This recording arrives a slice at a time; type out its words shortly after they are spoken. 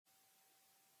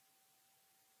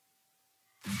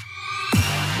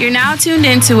You're now tuned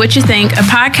into What You Think, a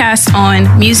podcast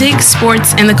on music,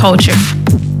 sports, and the culture.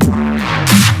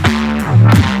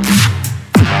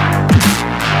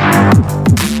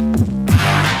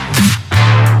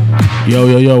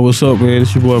 Yo, what's up, man?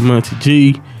 It's your boy Monty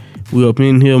G. We up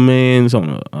in here, man. It's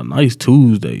on a nice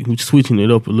Tuesday. We're switching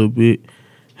it up a little bit.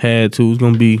 Had to. It's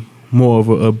going to be more of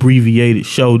an abbreviated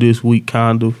show this week,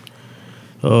 kind of.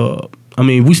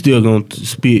 We still going to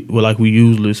spit like we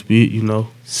usually spit, you know.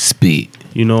 Spit.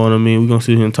 You know what I mean? We're going to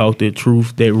sit here and talk that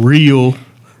truth, that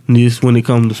realness when it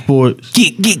comes to sports.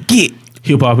 Get.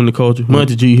 Hip-hop in the culture.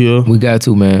 Monty G here. We got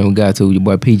to, man. We got to. Your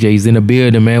boy PJ's in the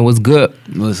building, man. What's good?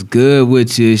 What's good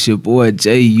with you? It's your boy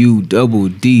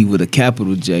J-U-D-D with a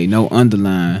capital J, no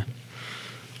underline.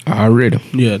 Already.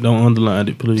 Yeah, don't underline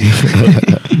it, please.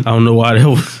 I don't know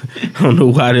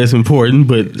why that's important,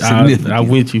 but I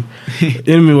with you.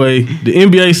 Anyway, the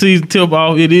NBA season tip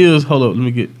off. It is. Hold up, let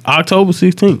me get October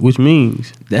 16th, which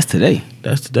means That's today.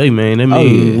 That's today, man. That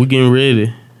means we're getting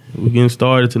ready. We're getting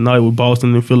started tonight with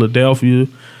Boston and Philadelphia.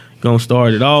 Gonna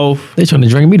start it off. They trying to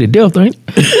drink me to death, ain't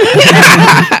they?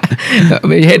 I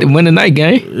mean, you had to win the night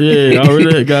game. Yeah, I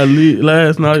already got lead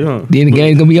last night, huh? Then the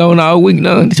game's gonna be on all week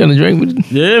now. They trying to drink me.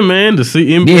 Yeah, man. The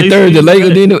NBA. Then Thursday,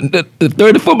 Lakers. Then the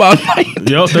Thursday football night.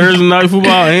 Yo, Thursday night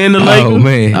football and the Lakers. Oh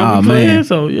man. Oh man.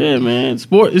 So yeah, man.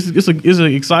 Sport. It's an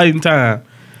exciting time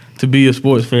to be a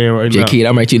sports fan right now. Kid,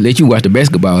 I'm actually let you watch the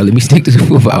basketball. Let me stick to the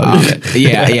football.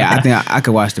 Yeah. I think I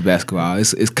could watch the basketball.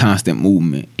 It's constant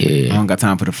movement. Yeah. I don't got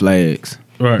time for the flags.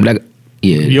 Right. Like,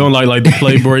 yeah. You don't like the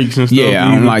play breaks and stuff. Yeah,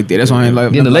 I don't like that. That's why I ain't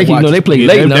like. Then the Lakers, they play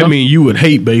late now. That means you would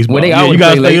hate baseball. Well, they you always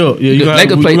gotta play stay late. up. Yeah, The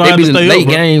Lakers play. They be the late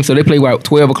game, so they play about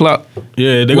 12 o'clock.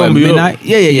 Yeah, they're What, gonna be midnight? up.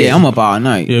 Yeah. I'm up all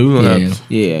night. Yeah, we're gonna Yeah. have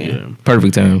to. Yeah.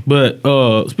 Perfect time. But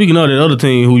speaking of that other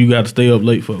team who you got to stay up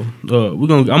late for,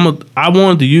 I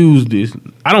wanted to use this.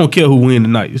 I don't care who win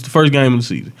tonight. It's the first game of the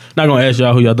season. Not gonna ask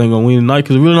y'all who y'all think gonna win tonight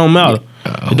because it really don't matter.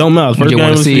 It don't matter. First game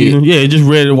of the season. Yeah, just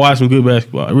ready to watch some good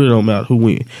basketball. It really don't matter who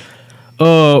wins.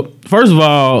 First of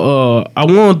all, I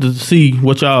wanted to see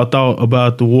what y'all thought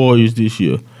about the Warriors this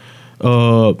year.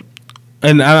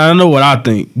 And I know what I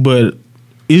think, but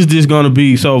is this going to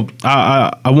be so?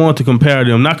 I want to compare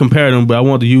them, not compare them, but I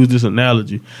want to use this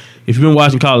analogy. If you've been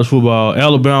watching college football,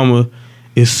 Alabama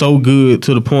is so good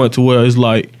to the point to where it's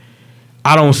like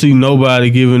I don't see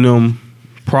nobody giving them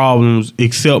problems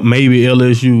except maybe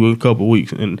LSU in a couple of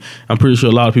weeks, and I'm pretty sure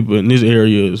a lot of people in this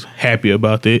area is happy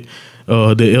about that.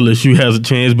 That LSU has a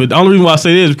chance, but the only reason why I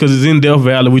say this is because it's in Death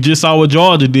Valley. We just saw what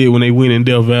Georgia did when they went in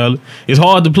Death Valley. It's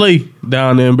hard to play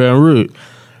down there in Baton Rouge.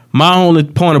 My only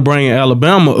point of bringing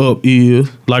Alabama up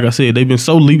is, like I said, they've been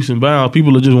so leaps and bounds.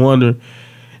 People are just wondering,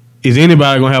 is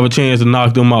anybody going to have a chance to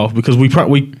knock them off? Because we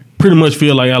pretty much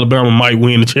feel like Alabama might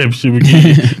win the championship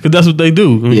again because that's what they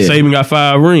do. Saban got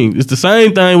 5 rings. It's the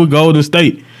same thing with Golden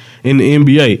State in the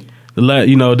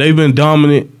NBA. They've been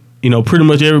dominant. Pretty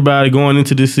much everybody going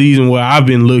into this season where I've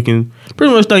been looking,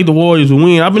 pretty much think the Warriors will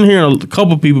win. I've been hearing a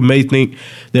couple people may think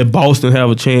that Boston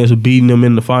have a chance of beating them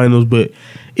in the finals, but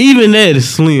even that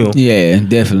is slim. Yeah,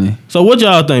 definitely. So what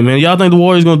y'all think, man? Y'all think the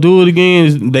Warriors gonna do it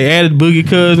again? They added Boogie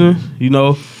Cousins.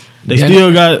 They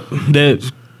still got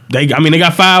that. They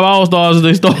got 5 All-Stars as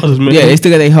they starters, man. Yeah, they still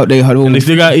got and they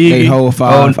still got Iggy. They whole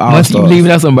 5 All-Stars. You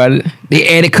leaving out somebody. They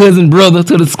added cousin brother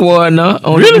to the squad now. I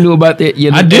don't know if you knew about that.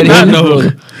 Yeah, I did not know.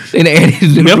 They added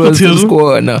his brother to the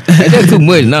squad now. That's too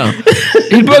much now.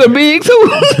 His brother big too.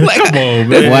 Come on, man.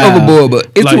 That's overboard,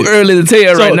 but it's too early to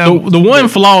tell right now. The one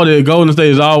flaw that Golden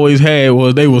State has always had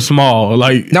was they were small.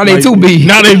 Now they too big.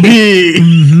 Now they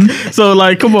big. So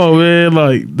come on, man.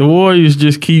 The Warriors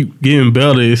just keep getting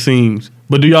better, it seems.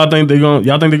 But do y'all think they're gonna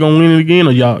win it again,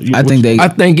 or y'all? I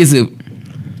think it's a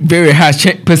very high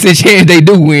percent chance they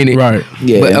do win it. Right.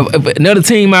 Yeah. But another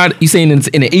team out, you saying in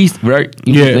the East, right?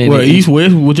 East,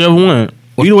 West, whichever one.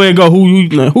 Either way it go,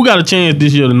 who got a chance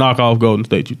this year to knock off Golden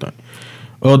State? You think?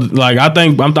 I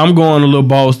think I'm going a little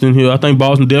Boston here. I think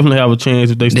Boston definitely have a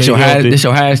chance if they stay healthy. This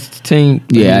your highest team?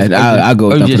 Yeah, I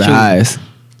go up for the highest.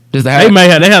 Just the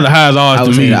they have the highest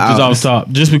odds to me, just off top,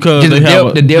 just because just they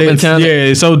have the depth and talent. Yeah,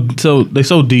 they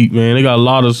so deep, man. They got a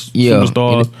lot of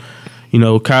superstars.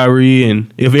 Kyrie,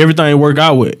 and if everything work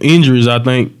out with injuries, I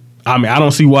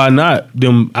don't see why not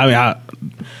them.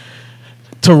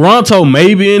 Toronto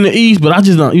maybe in the East, but I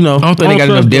just don't. I don't think they got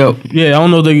enough depth. Yeah, I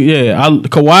don't know.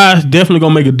 Kawhi's definitely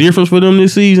gonna make a difference for them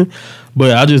this season,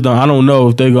 but I don't know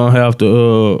if they're gonna have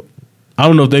to. I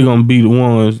don't know if they're going to be the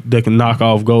ones that can knock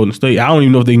off Golden State. I don't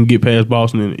even know if they can get past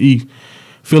Boston in the East.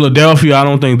 Philadelphia, I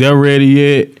don't think they're ready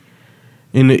yet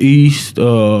in the East.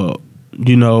 But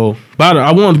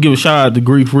I wanted to give a shout out to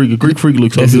Greek Freak. Greek Freak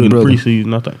looks so good in the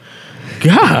preseason, I think.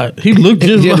 God, he looked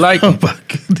just like him.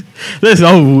 That's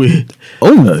over with.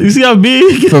 Oh, You see how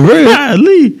big? For real?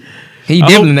 Golly. He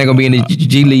definitely not gonna be in the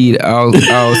G League all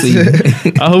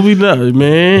season. I hope he not,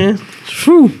 man.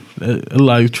 Phew. That's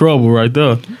like trouble right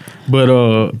there.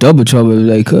 But double trouble,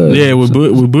 like yeah, with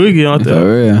Boogie out there.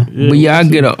 For real. But yeah, I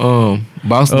get a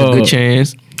Boston a good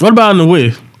chance. What about in the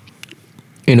West?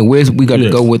 In the West, we got to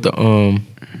go with the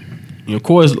Of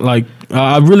course, like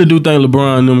I really do think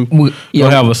LeBron and them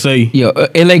gonna have a say. Yeah,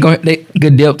 LA they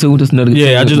good depth too. Just another.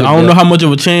 Yeah, I don't know how much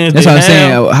of a chance. That's they what I'm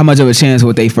have. saying. How much of a chance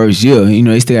with their first year? You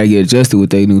know, they still gotta get adjusted with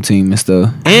their new team and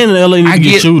stuff. And LA need to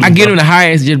get shooters. I get him the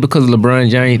highest just because of LeBron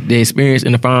James, the experience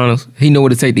in the finals. He know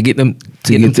what it take to get them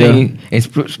team, and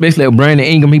especially with Brandon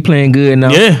Ingram. He playing good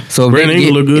now. Yeah, so Brandon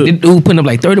Ingram look good. The dude putting up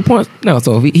like 30 points. No,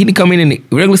 so if he didn't come in the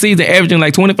regular season averaging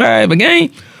like 25 a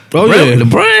game. Oh yeah,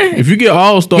 LeBron. If you get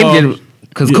all stars.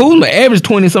 Because Kuzma averaged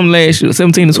 20 something last year,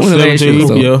 17 to 20 last year.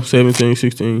 So yeah, 17,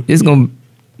 16. It's gonna.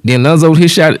 Then Lonzo,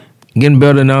 his shot getting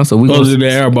better now. So we gonna see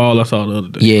the air ball I saw the other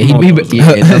day. Yeah,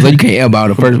 Lonzo, you can't air ball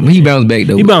the first. He bounced back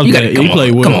though. He bounced back. He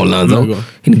played well. Come on, Lonzo.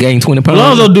 He gained 20 pounds.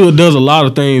 Lonzo does a lot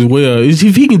of things well. If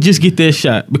he can just get that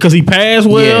shot because he passed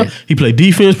well, he played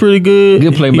defense pretty good.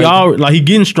 Good play, he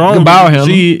getting strong. Good ball handle.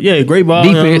 Yeah, great ball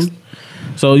defense. Handle.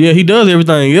 So yeah, he does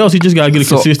everything else. He just gotta get a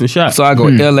consistent shot. So I go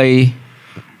LA.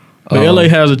 But LA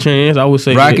has a chance. I would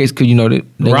say Rockets, because you know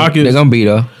Rockets, they're gonna be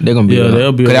there. They're gonna be there.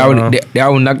 They'll be. They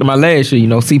already knocked them out last year. You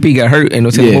know, CP got hurt, and no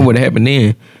telling what would have happened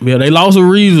then. Yeah, they lost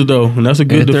Ariza though, and that's a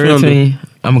good defender.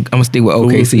 I'm gonna stick with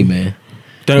OKC, man.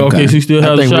 Think OKC still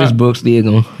has a shot? I think Westbrook still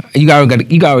gonna. You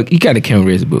gotta count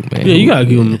Westbrook, man. Yeah, you gotta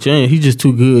give him a chance. He's just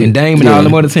too good. And Dame and all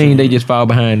them other teams, they just fall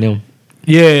behind them.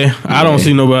 Yeah, I don't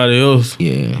see nobody else.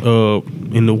 Yeah.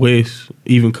 In the West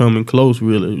even coming close,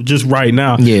 really. Just right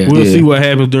now. Yeah. We'll see what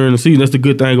happens during the season. That's the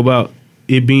good thing about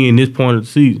it being this point of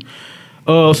the season.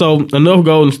 So enough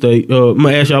Golden State. I'm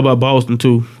gonna ask y'all about Boston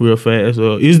too, real fast.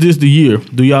 Is this the year?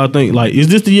 Do y'all think is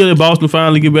this the year that Boston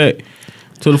finally get back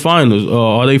to the finals?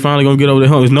 Are they finally gonna get over their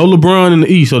hump? There's no LeBron in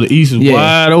the East, so the East is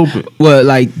wide open. Well,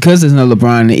 because there's no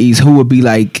LeBron in the East, who would be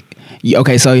like?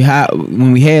 Okay, so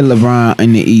when we had LeBron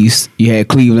in the East, you had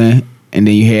Cleveland, and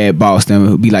then you had Boston,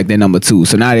 who would be like their number 2.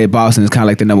 So now that Boston is kind of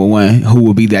like the number 1, who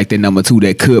would be like their number 2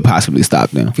 that could possibly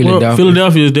stop them?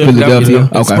 Philadelphia is definitely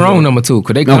Okay. Strong number 2,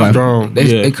 because they coming. Strong.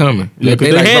 They coming. Yeah,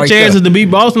 they had chances to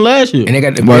beat Boston last year. And they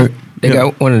got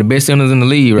got one of the best centers in the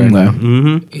league right now.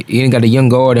 Mm-hmm. You ain't got the young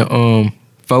guard and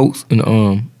folks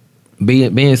and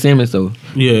Ben Simmons, so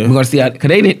yeah, we're gonna see how because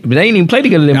they didn't even play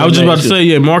together. I was just about to say,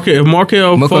 if Markelle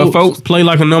Fultz play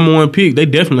like a number 1 pick, they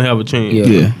definitely have a chance.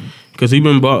 Yeah. Because he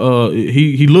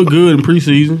looked good in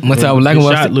preseason. I was liking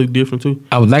his shot looked different too.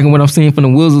 I was liking what I'm seeing from the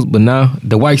Wizards, but now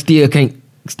the White still can't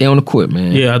stay on the court,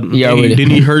 man. Yeah,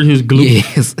 didn't he hurt his glute?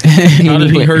 Yes. How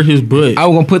did he hurt his butt? I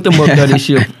was gonna put them up there this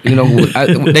year. You know,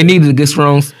 they needed a good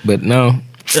strongs, but no.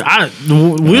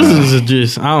 The Wizards are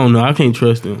just, I don't know. I can't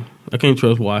trust them. I can't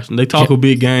trust Washington. They talk a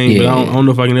big game, but I don't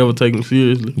know if I can ever take them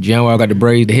seriously. John Wall got the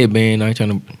braids, the headband. I ain't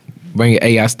trying to bring an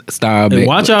AI style back. Hey,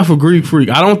 watch out for Greek Freak.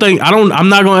 I'm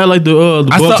not gonna act like the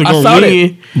Bucks are gonna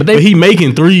win, but he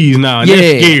making threes now. And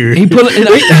that's scary. He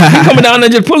coming down there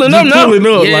just pulling up now.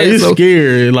 Like it's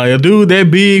scary. Like a dude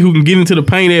that big who can get into the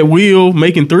paint at will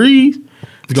making threes.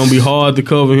 It's gonna be hard to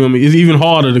cover him. It's even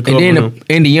harder to cover him.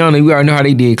 Indiana, we already know how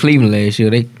they did Cleveland last year.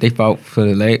 They fought for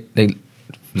the last.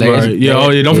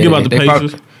 Don't forget about the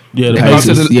Pacers. The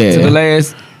Pacers. To the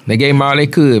last. They gave them all they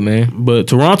could, man. But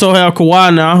Toronto have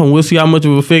Kawhi now, and we'll see how much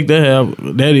of an effect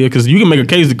that is. Because you can make a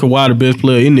case that Kawhi the best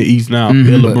player in the East now.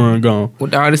 LeBron gone.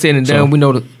 With all this said and done, we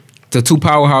know the 2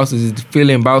 powerhouses is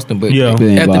Philly and Boston. But after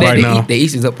that, the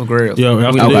East is up for grabs. Yeah,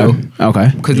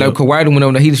 okay. Because like Kawhi went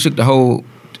over there, he shook the whole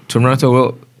Toronto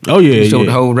up. Oh yeah, he showed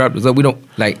the whole Raptors up. We don't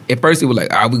at first it was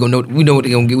like we know what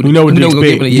they're gonna get. We know what to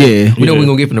expect. We know we're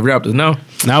gonna get from the Raptors. Now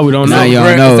we don't know. Now you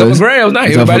don't know. It's up for grabs. Now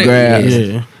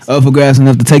everybody. Up for grabs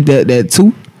enough to take that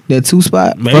 2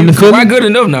 spot from the Philly. Kawhi good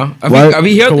enough now. If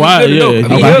he healthy,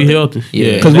 Kawhi, he healthy.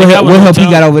 Yeah. Because what help he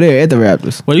got over there at the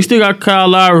Raptors? Well, you still got Kyle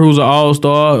Lowry, who's an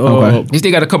all-star. You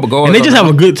still got a couple guards. And they just have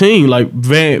a good team. Like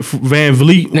Van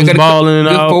Vliet was balling and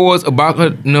all. Good forwards,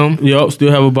 Ibaka, Yup,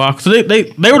 still have Ibaka. So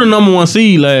they were the number 1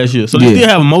 seed last year. So they still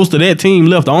have most of that team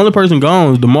left. The only person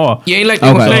gone is DeMar. Yeah, ain't like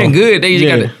they were playing good. They just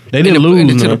got to. They didn't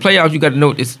lose. To the playoffs, you got to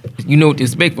know this. You know what to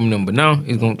expect from them. But now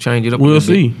it's gonna change it up. We'll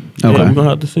see. Yeah, we're gonna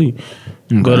have to see.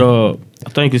 Okay. But I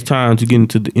think it's time to get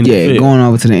into the NFL. Yeah, going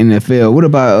over to the NFL. What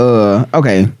about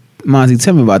Monty?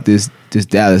 Tell me about this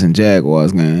Dallas and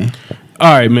Jaguars game.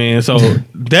 All right, man. So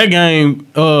that game,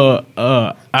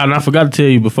 and I forgot to tell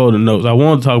you before the notes. I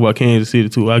wanted to talk about Kansas City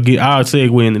too. I'll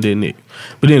segue into that next.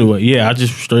 But anyway, yeah, I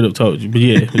just straight up told you. But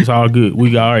yeah, it's all good.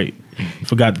 We got all right.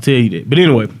 Forgot to tell you that. But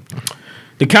anyway,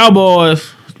 the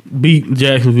Cowboys beat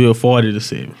Jacksonville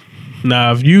 40-7.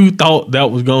 Now, if you thought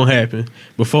that was gonna happen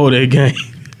before that game,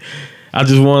 I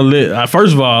just want to let.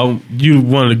 First of all, you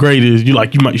one of the greatest.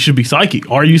 You should be psychic.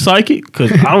 Are you psychic?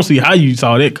 Because I don't see how you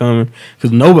saw that coming.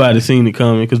 Because nobody seen it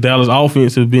coming. Because Dallas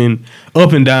offense has been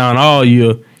up and down all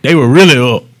year. They were really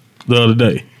up the other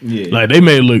day. Yeah. Like they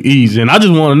made it look easy. And I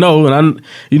just want to know. And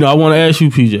I want to ask you,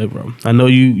 PJ, bro. I know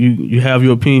you have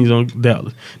your opinions on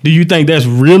Dallas. Do you think that's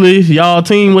really y'all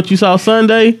team? What you saw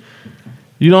Sunday?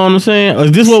 You know what I'm saying?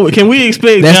 Is this what can we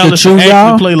expect Dallas to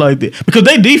actually play like that? Because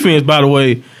their defense, by the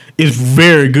way, is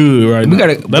very good right now.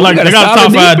 They got a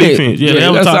top 5 defense. Yeah, they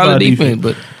have a top 5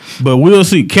 defense. But we'll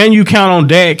see. Can you count on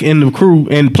Dak and the crew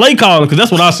and play calling? Because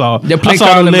that's what I saw. I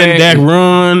saw them letting Dak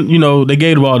run. You know, they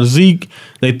gave the ball to Zeke.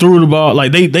 They threw the ball.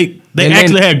 Like they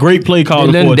actually had great play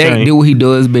calling. And then Dak do what he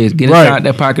does best. Get inside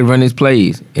that pocket, run his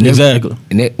plays. And exactly.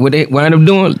 What they wind up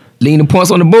doing, leaving the points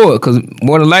on the board. Because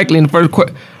more than likely in the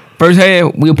first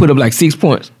half, we'll put up like 6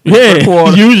 points. Yeah,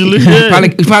 quarter, usually. Yeah.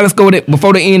 Probably scored it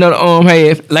before the end of the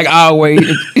half, like always.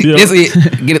 That's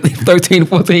it. Get it 13 to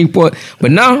 14 points.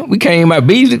 But now we came out.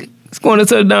 Beasley scoring a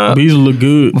touchdown. Beasley look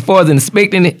good. Before I was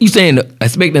expecting it, you saying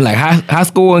expecting like high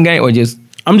scoring game or just?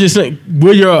 I'm just saying.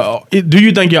 Do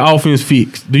you think your offense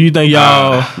fixed? Do you think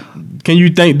y'all? Can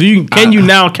you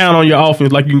now count on your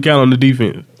offense like you can count on the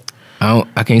defense?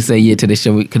 I can't say yet to the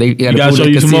show because they got to prove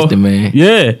they're consistent, man.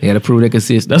 Yeah, they got to prove they're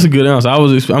consistent. That's a good answer.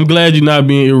 I'm glad you're not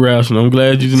being irrational. I'm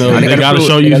glad they got to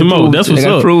show you some more. That's what's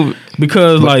up. Prove it.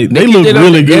 Because they look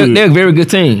really good. They're a very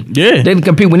good team. Yeah, they can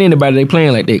compete with anybody. They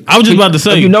playing like that. I was just about to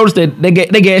say. You notice that they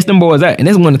gassed them boys out, and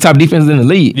that's one of the top defenses in the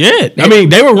league. Yeah, I mean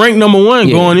they were ranked number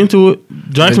 1 going into it.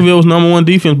 Jacksonville was number 1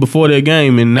 defense before that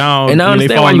game, and now I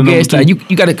understand why you gassed out.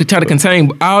 You got to try to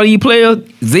contain all these players.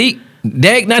 Zeke.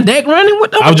 Dak running?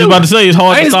 What I was just about to say, it's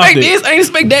hard to stop it. I ain't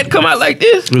expect Dak to come out like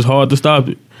this. It's hard to stop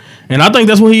it. And I think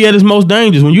that's when he had his most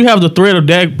dangerous. When you have the threat of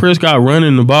Dak Prescott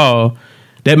running the ball,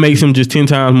 that makes him just 10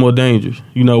 times more dangerous.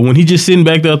 You know, when he just sitting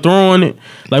back there throwing it,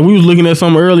 like we was looking at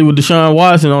something early with Deshaun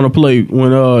Watson on the play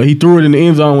when he threw it in the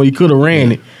end zone when he could have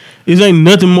ran it. It ain't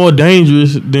nothing more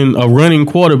dangerous than a running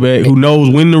quarterback who knows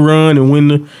when to run and when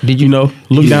to,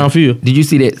 look downfield. Did you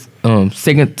see that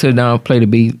second touchdown play to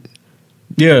be?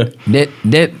 Yeah.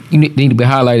 That you need to be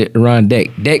highlighted around Dak.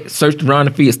 Dak searched around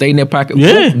the field, stayed in that pocket,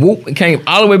 whoop, and came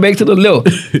all the way back to the left.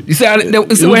 You see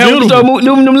what happened? You start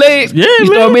moving them legs? Yeah, you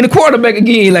start being the quarterback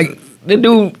again. Like, that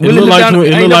dude really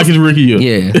looked like his rookie year.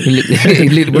 Yeah. He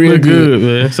looked real good,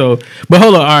 man. So, but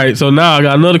hold on. All right, so now I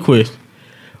got another question.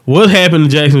 What happened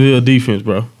to Jacksonville defense,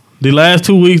 bro? The last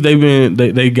 2 weeks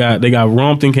they got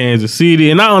romped in Kansas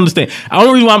City, and I understand. The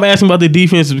only reason why I'm asking about their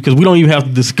defense is because we don't even have to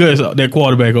discuss that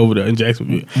quarterback over there in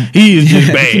Jacksonville. He is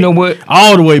just bad. You know what?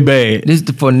 All the way bad. This is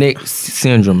the Fournette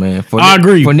syndrome, man. I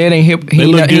agree. Fournette ain't hip. He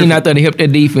ain't out there to help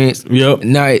that defense. Yep.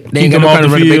 Nah, they ain't got no kind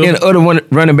of running back. Then the other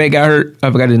running back got hurt.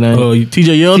 I forgot his name.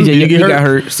 TJ Yeldon. He got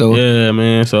hurt. So yeah,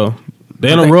 man. So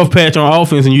they're in a rough patch on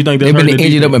offense, and you think they've been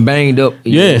injured up and banged up.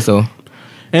 Yeah. So.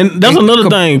 And that's another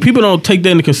thing. People don't take that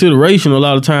into consideration a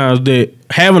lot of times, that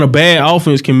having a bad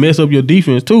offense can mess up your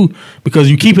defense too,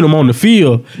 because you keeping them on the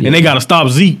field and they got to stop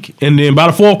Zeke. And then by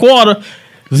the fourth quarter,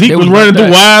 Zeke was running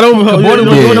through wide open.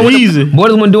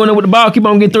 Boys wasn't doing it with the ball. Keep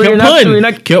on getting three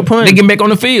and kept punting. They get back on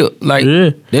the field. Like,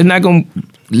 they're not going to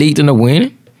lead to no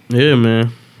winning. Yeah,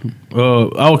 man.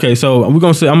 Okay, so I'm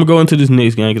gonna go into this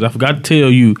next game because I forgot to tell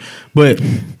you, but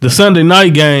the Sunday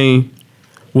night game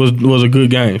was a good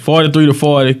game.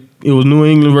 43-40. It was New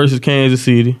England versus Kansas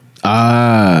City.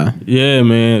 Yeah,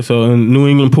 man. So New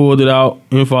England pulled it out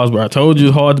in Foxborough. I told you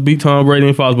it's hard to beat Tom Brady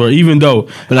in Foxborough, even though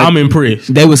I'm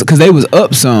impressed. They was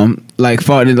up some.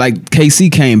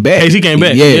 KC came back. KC came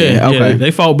back. Yeah, okay.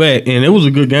 They fought back, and it was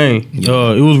a good game.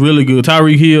 Yeah. It was really good.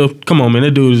 Tyreek Hill, come on, man.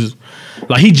 That dude is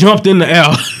he jumped in the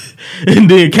air.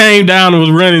 And then came down and was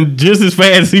running just as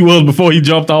fast as he was before he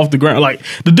jumped off the ground. Like,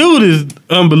 the dude is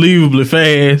unbelievably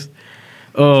fast.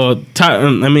 Pat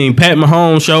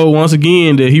Mahomes showed once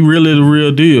again that he really the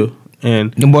real deal.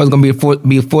 And them boys gonna be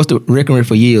a force to reckon with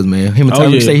for years, man. Him and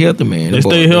Tyreek stay healthy, man. They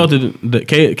stay healthy.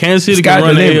 Kansas City can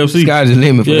run the AFC. Sky's the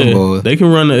limit for them boys. They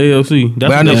can run the AFC.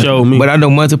 That's what they showed me. But I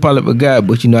know Munson probably forgot.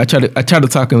 But I tried to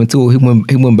talk him into it.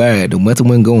 He went bad. The Munson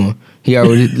wasn't going. He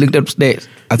already looked up the stats.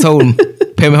 I told him,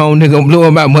 Pat Mahomes, they're gonna blow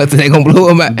him out. Munson, they gonna blow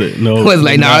him out. No, I was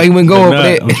like, he wasn't going for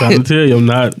that. I'm trying to tell you, I'm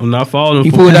not falling. He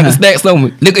pulled out the stats on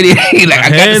me. Look at it. I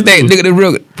got the stats. Look at the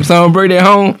real. Tom Brady at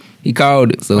home. He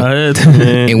called it. So I had to,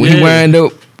 man. and when he wind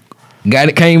up,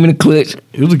 came in the clutch.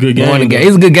 It was a good game. Won the game.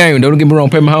 It's a good game. Don't get me wrong.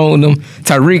 Pat Mahomes,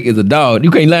 Tyreek is a dog.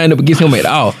 You can't line up against him at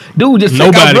all. Dude just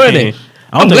took off running.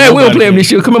 I'm glad we don't play him this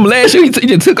year. Come on, last year he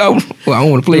just took off. Well, I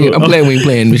don't want to play him. I'm glad we ain't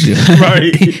playing this year.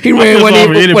 Right. He ran one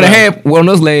in with a half on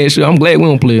us last year. I'm glad we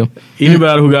don't play him.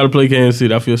 Anybody who got to play Kansas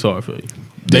City, I feel sorry for you.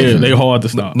 They hard to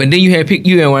stop. But then you had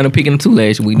wound up picking them too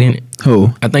last week, didn't it?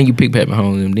 Who? I think you picked Pat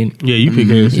Mahomes, didn't you? Yeah, you picked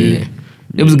Kansas City. Yeah.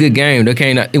 It was a good game.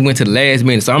 It went to the last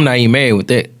minute, so I'm not even mad with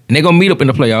that. And they're gonna meet up in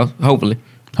the playoffs, hopefully.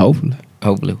 Hopefully.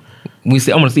 I'm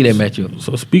gonna see that matchup.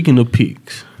 So speaking of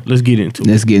picks, let's get into it.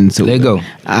 Let's go. All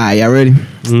right, y'all ready?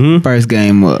 Mm-hmm. First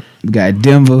game up. We got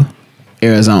Denver,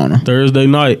 Arizona. Thursday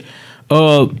night.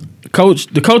 The coach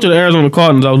of the Arizona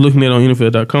Cardinals, I was looking at on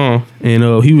NFL.com,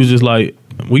 and he was just like,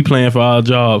 we playing for our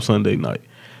job Sunday night.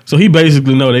 So he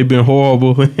basically know they've been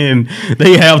horrible and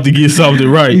they have to get something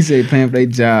right. He said playing for their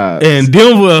job. And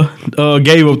Denver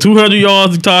gave up 200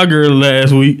 yards to Todd Gurley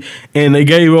last week, and they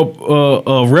gave up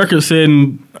a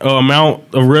record-setting amount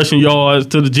of rushing yards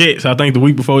to the Jets, I think, the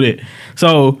week before that.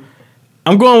 So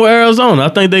I'm going with Arizona. I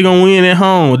think they're gonna win at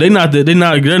home. They're not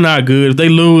good. If they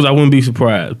lose, I wouldn't be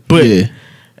surprised. But yeah.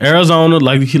 Arizona,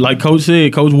 like Coach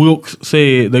said, Coach Wilkes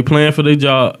said, they playing for their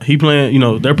job.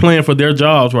 They're playing for their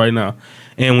jobs right now.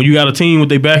 And when you got a team with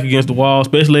their back against the wall,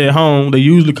 especially at home, they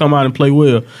usually come out and play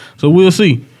well. So we'll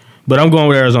see. But I'm going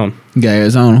with Arizona. You got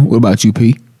Arizona. What about you,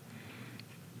 P?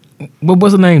 But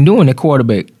what's the name doing, that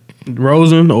quarterback?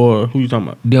 Rosen or who you talking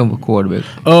about? Denver quarterback.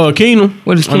 Keenum.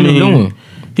 What is Keenum doing?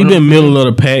 He been middle of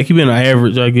the pack. He been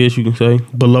average, I guess you can say.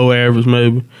 Below average,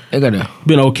 maybe. They got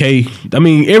been okay. I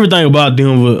mean, everything about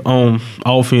Denver on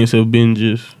offense have been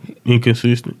just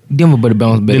inconsistent. Denver better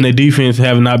bounce back. Then their defense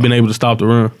have not been able to stop the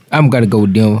run. I'm got to go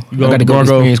with Denver. I got to go with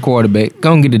the experienced quarterback.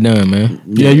 Go and get it done, man.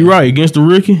 Yeah, you're right. Against the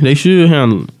rookie, they should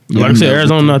handle it. Yeah, like I said,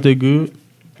 Arizona not that good.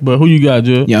 But who you got,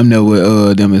 Judge? Yeah, I'm there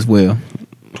with them as well.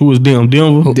 Who was them?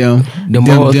 Denver? Them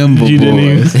boys. Denver You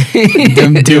didn't boys.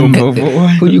 Them Denver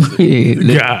boys. Who you?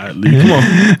 Yeah, Godly. Come on.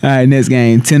 All right, next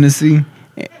game, Tennessee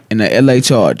and the LA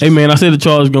Chargers. Hey, man, I said the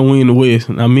Chargers going to win the West.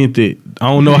 And I meant that. I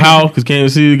don't know how because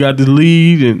Kansas City got this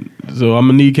lead. And so I'm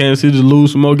going to need Kansas City to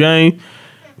lose some more games.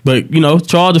 But,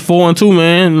 Chargers 4-2,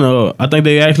 man. I think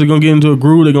they actually going to get into a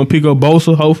groove. They're going to pick up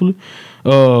Bosa, hopefully.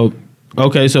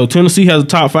 Okay, so Tennessee has a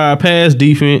top 5 pass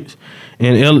defense.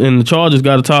 And the Chargers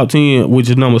got a top 10, which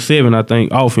is number 7, I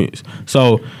think, offense.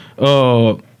 So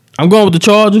I'm going with the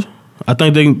Chargers. I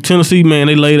think Tennessee, man,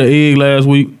 they laid an egg last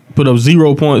week, put up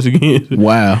 0 points against.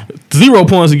 Wow. 0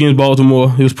 points against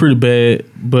Baltimore. It was pretty bad.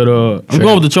 But I'm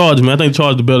going with the Chargers, man. I think the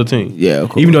Chargers the better team. Yeah, of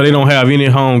course. Even though they don't have any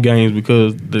home games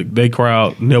because they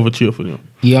crowd never cheer for them.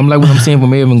 Yeah, I'm like what I'm saying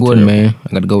from Evan Gordon, man. I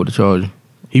got to go with the Chargers.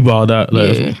 He balled out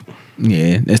last week.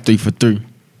 Yeah, that's 3 for 3.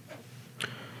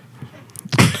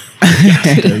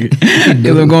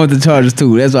 Because I'm going with the Chargers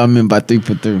too. That's what I meant by 3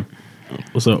 for 3.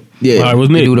 What's up? Yeah. All right, what's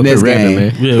next? Next game.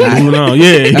 man. Yeah, we're moving on.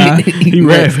 Yeah, he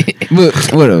rapping.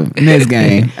 But whatever. Next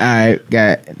game. All right,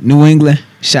 got New England,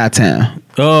 Chi-Town.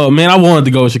 Man, I wanted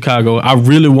to go with Chicago. I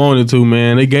really wanted to,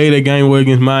 man. They gave that game away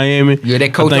against Miami. Yeah,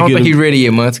 that coach, I don't think he's ready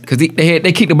yet, man. Because they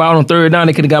kicked the ball on third down.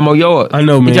 They could have got more yards. I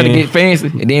know, man. They tried to get fancy,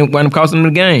 and then wound up costing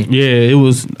them the game. Yeah, it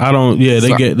was. I don't. Yeah,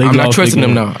 I'm not trusting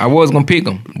them now. I was gonna pick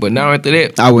them, but now after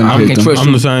that, I wouldn't pick them.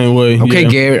 I'm the same way. Okay, yeah.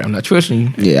 Garrett, I'm not trusting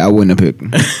you. Yeah, I wouldn't have picked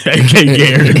them. Okay,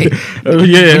 Garrett.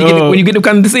 Yeah. When you get them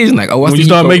kind of decisions, like when you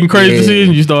start making crazy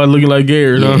decisions, you start looking like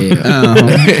Garrett. Huh?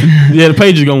 Yeah, the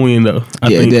Patriots gonna win though. I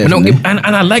think. Definitely.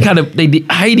 And I like how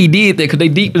Haiti did that because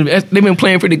they've been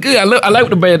playing pretty good. I like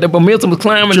the momentum was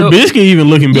climbing up. Trubisky even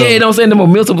looking better. Yeah, don't say the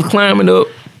momentum was climbing up.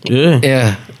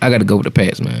 Yeah. I got to go with the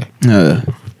Pats, man.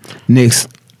 Next,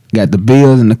 got the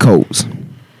Bills and the Colts.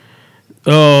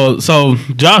 So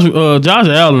Josh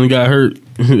Allen got hurt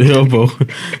in the elbow,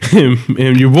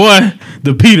 and your boy,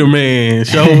 the Peterman,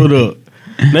 showed up.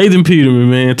 Nathan Peterman,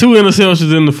 man, 2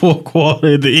 interceptions in the fourth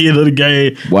quarter at the end of the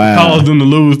game. Wow. Caused them to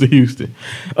lose to Houston.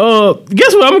 Guess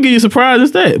what? I'm gonna give you a surprise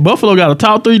instead. Buffalo got a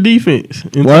top 3 defense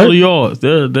in total yards.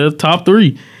 They're top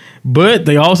 3. But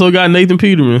they also got Nathan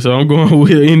Peterman, so I'm going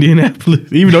with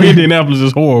Indianapolis. Even though Indianapolis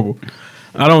is horrible.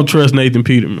 I don't trust Nathan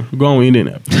Peterman. I'm going with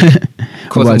Indianapolis. Of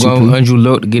course, I'm going with Andrew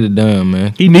Luck to get it done,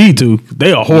 man. He need to.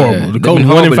 They are horrible. Yeah, the Colts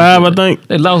 1-5, I think.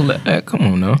 They lost. Come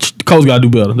on now. The Colts got to do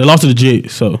better. They lost to the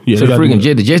Jets, so yeah. So the freaking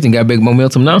Jets. The Jets got big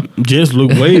momentum now. Jets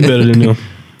look way better than them.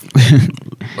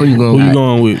 Who you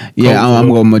going with? Yeah, I'm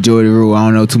going majority rule. I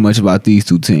don't know too much about these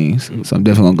two teams, so I'm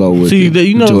definitely gonna go with. See, if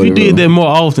you did rule. that more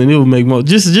often, it would make more.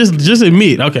 Just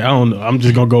admit. Okay, I don't know. I'm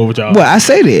just gonna go with y'all. Well, I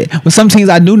say that, but some teams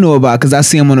I do know about because I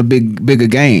see them on the bigger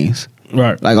games.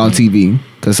 Right. Like on TV.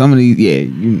 Because some of these,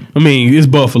 I mean, it's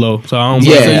Buffalo, so I don't.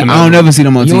 I don't never see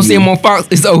them on TV. You don't see them on Fox,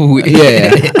 it's over with.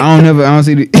 Yeah, I don't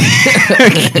see the.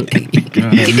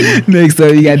 Next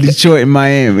up, you got Detroit and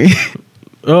Miami.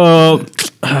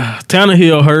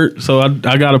 Tannehill hurt, so I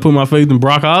got to put my faith in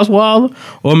Brock Osweiler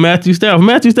or Matthew Stafford.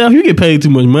 Matthew Stafford, you get paid too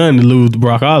much money to lose to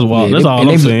Brock Osweiler. That's all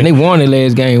I'm saying. And they won their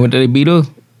last game. What did they beat us?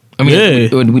 I mean,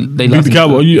 they lost the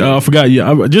Cowboys. I forgot.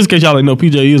 Yeah, just in case y'all didn't know,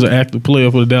 PJ is an active player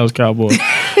for the Dallas Cowboys.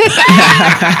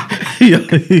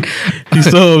 he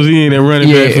subs in and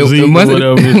running back for Zeke or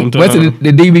whatever. What's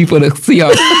the DB for the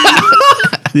Seahawks?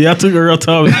 Yeah, I took Earl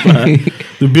Thomas,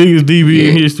 the biggest DB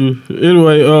in history.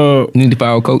 Anyway, you need to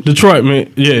fire a coach. Detroit,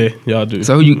 man. Yeah, y'all do.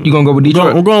 So you gonna go with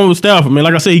Detroit? I'm going with Stafford, man.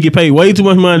 Like I said, he get paid way too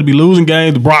much money to be losing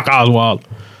games to Brock Osweiler.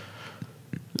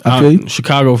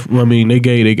 Chicago, I mean, they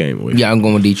gave their game away. Yeah, I'm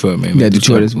going with Detroit, man. Yeah,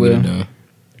 Detroit as well.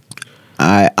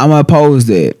 I'm gonna oppose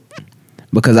that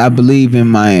because I believe in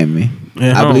Miami.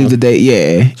 I believe that they,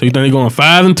 So you think they're going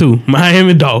 5-2?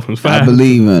 Miami Dolphins, 5. I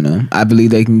believe in them. I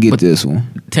believe they can get this one.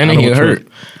 Tannehill hurt.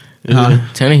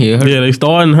 Tannehill hurt. Yeah, they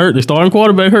starting hurt. They starting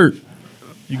quarterback hurt.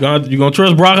 You gonna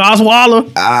trust Brock Osweiler?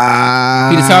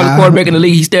 He the tallest quarterback in the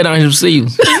league. He stared down his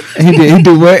receivers. He did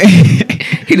what?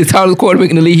 He the tallest quarterback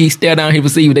in the league. He stared down his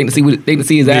receivers. They can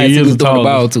see his eyes. He was throwing the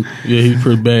ball too. Yeah, he's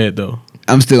pretty bad though.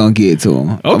 I'm still gonna get it to him.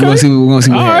 Okay. We're gonna see what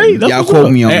happens. Y'all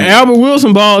quote me on that. Albert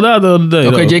Wilson balled out the other day.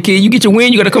 Okay, J-Kid, you get your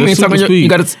win. You got to come in and talk about you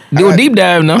got to do a deep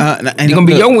dive now. It's gonna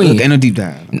be your win. Ain't no deep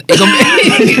dive. It's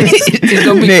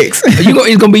gonna be Next.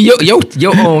 It's gonna be your own. It's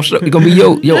gonna be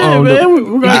your own.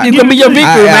 It's gonna be your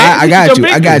victory, man. I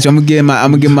got you. I'm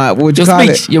gonna get my what would you call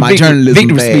it? My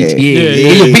journalism speech. Yeah,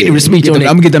 your victory speech on that.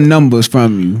 I'm gonna get them numbers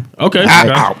from you. Okay.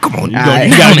 Oh, come on. You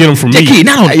gotta get them from me. J-Kid,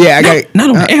 not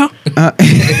on the air.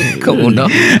 Come on,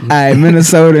 dog. All right,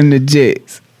 Minnesota and the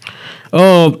Jets.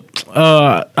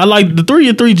 I like the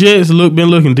 3-3 Jets. Been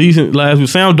looking decent last week.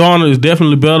 Sam Darnold is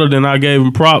definitely better than I gave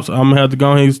him props. I'm gonna have to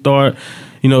go ahead and start.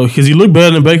 Because he look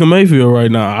better than Baker Mayfield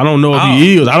right now. I don't know if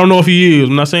he is.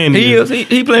 I'm not saying he is.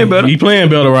 He playing better. He playing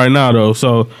better right now though.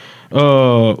 So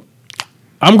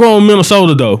I'm going with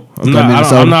Minnesota though.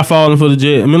 I'm not falling for the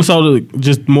Jets. Minnesota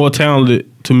just more talented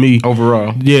to me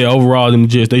overall. Yeah, overall than the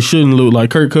Jets. They shouldn't lose. Like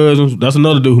Kirk Cousins, that's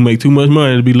another dude who make too much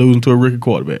money to be losing to a rookie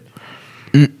quarterback.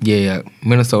 Yeah,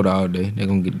 Minnesota all day. They're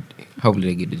gonna hopefully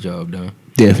they get the job done.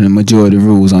 Definitely majority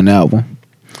rules on that one.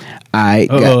 All right,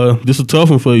 this is a tough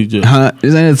one for you, Jeff.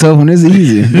 This ain't a tough one. This is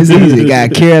easy.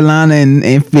 Got Carolina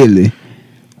and Philly.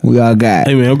 We all got.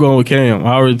 Hey man, I'm going with Cam.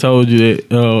 I already told you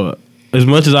that. As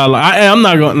much as I'm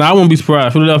not going. I won't be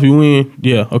surprised. Philadelphia win.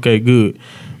 Yeah, okay, good.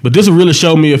 But this will really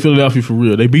show me if Philadelphia for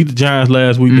real. They beat the Giants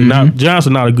last week. Giants are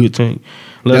not a good team.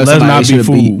 Let's not be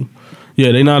fooled.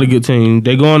 Yeah, they're not a good team.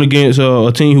 They're going against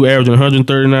a team who averaging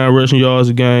 139 rushing yards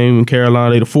a game. In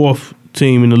Carolina, they the 4th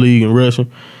team in the league in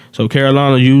rushing. So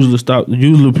Carolina usually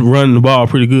running the ball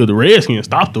pretty good. The Redskins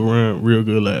stopped the run real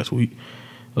good last week.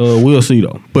 We'll see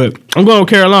though. But I'm going with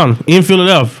Carolina in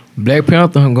Philadelphia. Black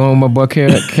Panther. I'm going with my boy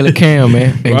Killer Cam,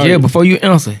 man. And right. Yeah, before you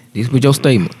answer, this was your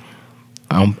statement.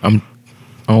 I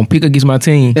don't pick against my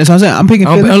team. That's what I'm saying. I'm picking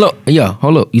Philly.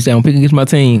 Hold up. You say I'm picking against my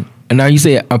team. And now you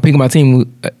say I'm picking my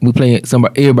team. We playing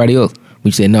everybody else. But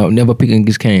you said no, never picking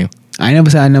against Cam. I never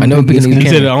said I never pick against Cam. He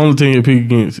said the only team he'll pick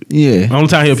against. Yeah. The only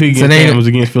time he'll pick against Cam was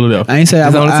against Philadelphia. I ain't say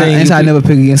I never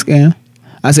pick against Cam.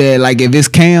 I said like if it's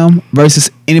Cam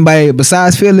versus anybody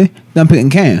besides Philly, then I'm picking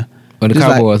Cam. Or the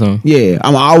Cowboys, huh? Yeah,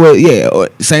 I'm always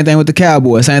same thing with the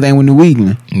Cowboys, same thing with New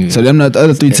England. Yeah. So them the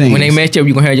other 3 teams. When they match up,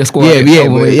 you gonna have your squad.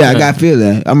 I got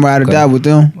Philly. I'm ride or die with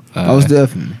them. Most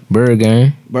definitely. Bird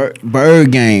game.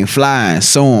 Bird game, flying,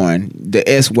 soaring, the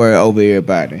S word over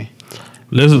everybody.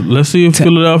 Let's see if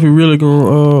Philadelphia really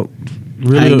gonna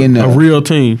a real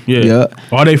team. Yeah.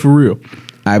 Are they for real? All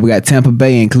right, we got Tampa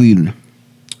Bay and Cleveland.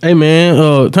 Hey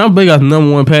man, Tampa Bay got the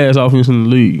number 1 pass offense in the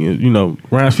league.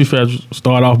 Ryan Fitzpatrick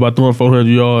started off by throwing 400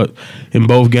 yards in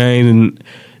both games, and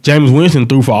Jameis Winston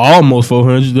threw for almost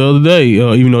 400 the other day,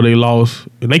 even though they lost.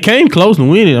 And they came close to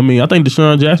winning. I mean, I think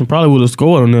Deshaun Jackson probably would have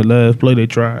scored on that last play they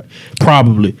tried.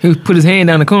 Probably. He put his hand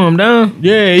down to calm down.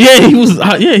 Yeah, he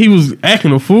was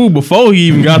acting a fool before he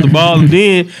even got the ball, and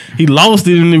then he lost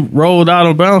it and it rolled out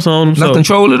of bounds on him. Lost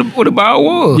control of what the ball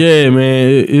was. Yeah,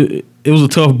 man. It was a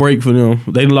tough break for them.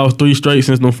 They lost 3 straight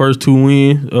since the first 2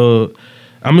 wins.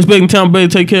 I'm expecting Tampa Bay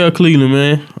to take care of Cleveland,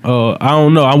 man. I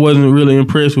don't know. I wasn't really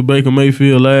impressed with Baker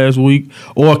Mayfield last week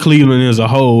or Cleveland as a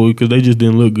whole because they just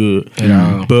didn't look good.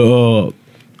 Yeah. But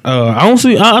I don't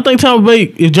see. I think Tampa Bay.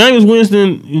 If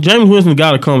Jameis Winston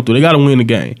got to come through. They got to win the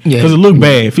game because it looked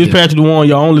bad. Fitzpatrick won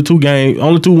y'all only 2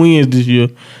 wins this year.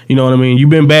 You know what I mean?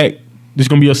 You've been back This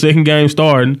gonna be your second game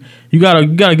starting. You gotta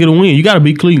get a win. You gotta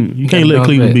beat Cleveland. You can't let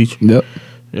Cleveland beat you.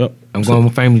 Yep. I'm going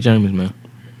with Family James, man.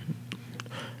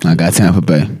 I got Tampa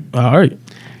Bay. All right.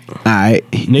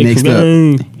 Next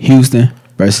up, Houston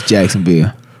versus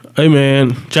Jacksonville. Hey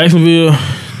man, Jacksonville.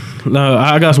 Now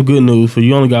I got some good news for you.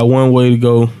 You only got one way to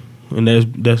go, and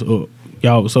that's up.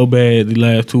 Y'all was so bad the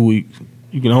last 2 weeks.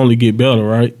 You can only get better,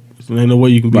 right? So ain't no way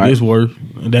you can be this worse.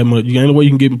 That much. Ain't no way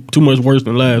you can get too much worse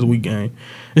than last week game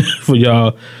for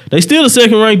y'all. They still the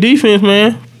second ranked defense,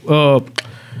 man.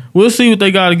 We'll see what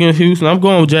they got against Houston. I'm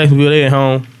going with Jacksonville. They at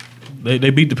home. They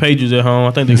beat the Patriots at home.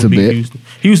 I think they can beat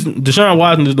Houston. Deshaun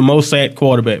Watson is the most sacked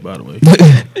quarterback, by the way.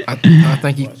 I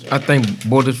think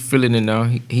Bortles feeling it now.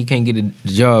 He can't get the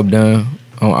job done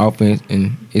on offense,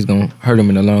 and it's gonna hurt him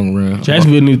in the long run.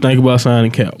 Jacksonville need to think about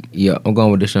signing Cap. Yeah, I'm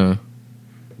going with Deshaun.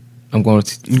 I'm going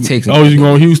to Texas. Oh, you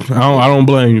going with Houston? I don't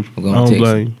blame you. I'm going to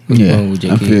Texas.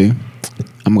 Yeah, I feel you.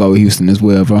 I'm going with Houston as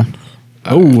well, bro.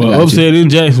 Oh, upset in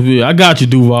Jacksonville. I got you,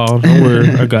 Duval. Don't worry.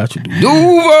 I got you, Duval.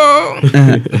 All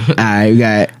right, we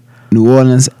got New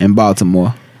Orleans and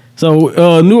Baltimore.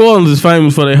 So, New Orleans is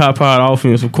famous for their high-powered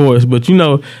offense, of course. But,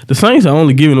 the Saints are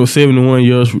only giving up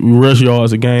 71 rush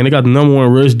yards a game. They got the number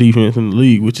one rush defense in the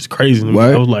league, which is crazy to me.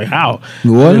 I was like, how?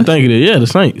 New Orleans? I didn't think of that. Yeah, the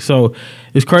Saints. So,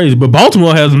 it's crazy. But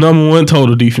Baltimore has the number one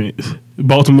total defense.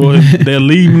 Baltimore, they're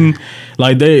leading.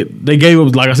 Like, they gave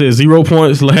up, like I said, 0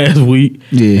 points last week.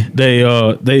 Yeah.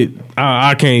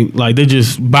 I can't, like, they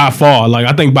just by far, like,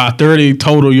 I think by 30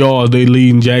 total yards, they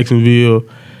leading Jacksonville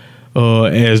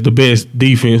as the best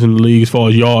defense in the league as far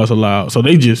as yards allowed. So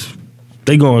they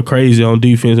going crazy on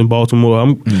defense in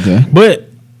Baltimore. But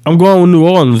I'm going with New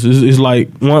Orleans. It's like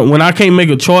when I can't make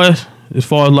a choice as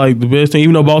far as like the best team,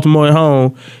 even though Baltimore at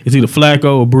home, it's either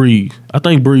Flacco or Breeze. I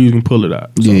think Breeze can pull it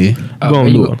out. So I'm going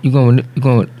with New Orleans. You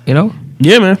going?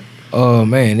 Yeah, man. Oh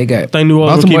man, they got New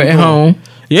Orleans Baltimore at home.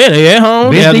 Yeah, they at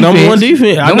home. They have number one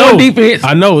defense.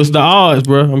 I know it's the odds,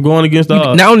 bro. I'm going against the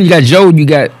odds. Not only you got Joe, you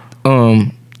got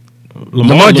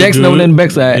Lamar Jackson over there in the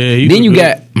backside. Yeah, then you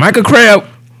got Michael Crabtree.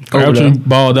 Crabtree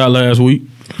balled out last week.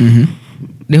 Mm-hmm.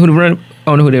 Then who the run? I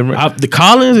don't know who they run. The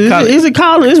Collins? Is it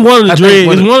Collins? It's one of the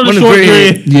dreads. It's one of the short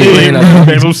dreads.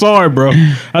 Yeah. I'm sorry, bro.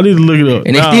 I need to look it up.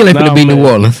 And they still ain't finna beat New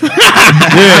Orleans.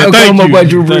 Yeah, thank you. About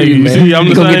Drew Brees, man. See, I'm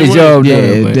he gonna get the job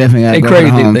done, man. Definitely. They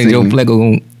crazy. They think Joe Flacco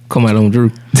gonna come out on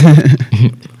Drew.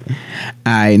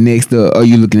 All right, next up, are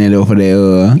you looking at it for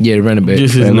that? Yeah, the running back.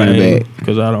 Just his name,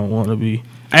 because I don't want to be.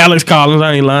 Alex Collins,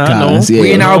 I ain't lying. Collins, I know.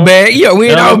 We in our bag. Yeah,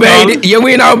 we in our bag. Yeah,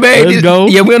 we in our bag. Let's go.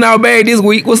 Yeah, we in our bag this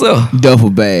week. What's up? Duffel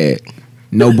bag.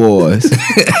 No boys.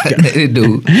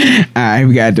 Dude. All right,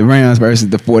 we got the Rams versus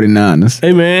the 49ers.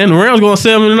 Hey, man, the Rams going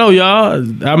 7-0,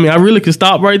 y'all. I mean, I really could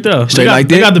stop right there. They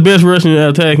got the best rushing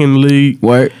attack in the league.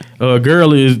 What?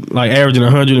 Gurley is like averaging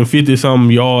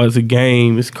 150-something yards a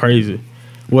game. It's crazy.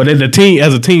 Well, as a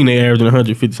team, they averaging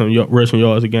 150-something rushing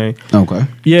yards a game. Okay.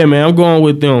 Yeah, man, I'm going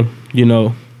with them.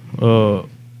 The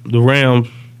Rams.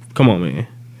 Come on, man.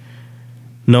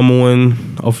 Number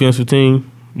one offensive team.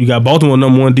 You got Baltimore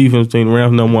number one defensive team. The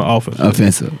Rams number one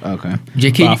offensive. Okay.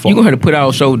 JK, you gonna have to put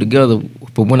our show together.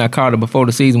 But when I called it before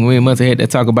the season, we must have had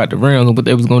that talk about the Rams and what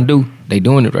they was gonna do. They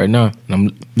doing it right now.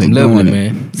 And I'm loving it,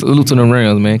 man. Salute to the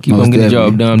Rams, man. Keep on getting the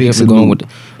job done. I'm definitely going with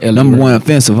the number one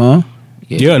offensive, huh?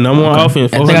 Yeah, number one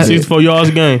offense, 464 yards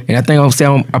a game. And I think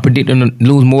I predict them to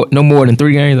lose no more than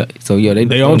 3 games. So yeah,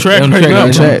 they on track.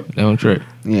 They on track.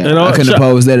 Yeah, I couldn't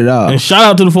oppose that at all. And shout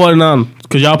out to the 49ers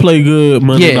because y'all play good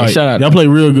Monday night. Shout out. Y'all play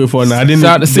real good 49ers. I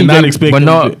did not expect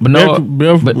Bernard,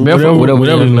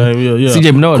 whatever his name. Yeah.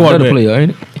 CJ Bernard, another player,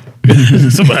 ain't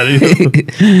it? Somebody.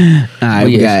 All right,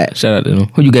 we got. Shout out to them.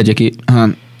 Who you got, your kid?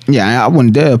 Yeah, I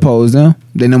wouldn't dare oppose them.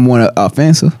 They number one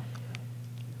offensive.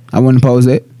 I wouldn't oppose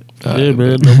that. Yeah,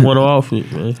 man. Number one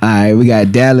offense, man. All right, we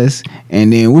got Dallas,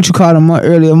 and then what you called them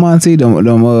earlier, Monty? Them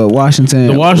Washington.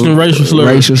 The Washington racial slurs.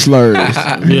 Racial slurs.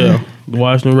 Yeah, the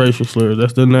Washington racial slurs.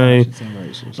 That's the name.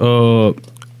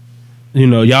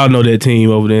 Y'all know that team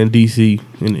over there in DC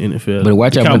in the NFL. But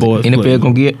watch out, Cowboys NFL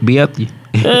gonna be after you.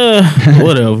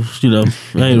 Whatever,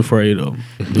 I ain't afraid of them.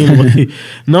 Anyway,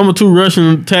 number 2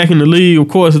 rushing attack in the league, of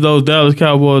course, is those Dallas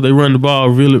Cowboys. They run the ball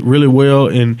really, really well,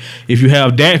 and if you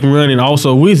have Dak running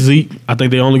also with Zeke, I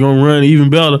think they're only gonna run even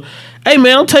better. Hey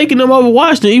man, I'm taking them over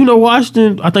Washington, even though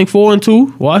Washington, I think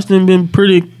 4-2. Washington been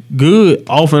pretty good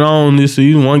off and on this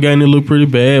season. One game they look pretty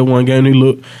bad, one game they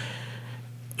look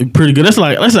pretty good. That's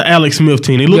an Alex Smith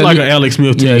team. They look like an Alex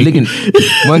Smith team.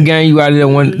 Yeah, one game you out of there,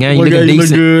 one game you looking decent.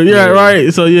 Look good. Yeah,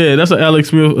 right. So yeah, that's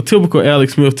a typical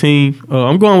Alex Smith team.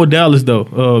 I'm going with Dallas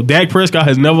though. Dak Prescott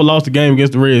has never lost a game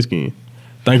against the Redskins.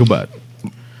 Think about it.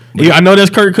 Yeah, I know that's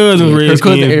Kirk Cousins,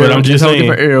 Redskins, but I'm just saying.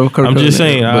 I'm just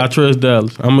saying. I trust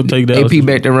Dallas. I'm gonna take Dallas. AP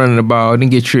back there running the ball. It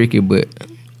didn't get tricky, but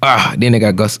then they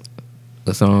got Gus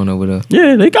on over there.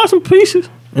 Yeah, they got some pieces,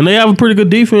 and they have a pretty good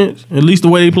defense. At least the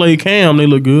way they play Cam, they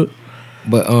look good.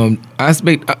 But I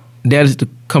expect Dallas to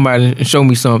come out and show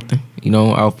me something,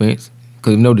 on offense.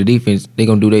 Because the defense, they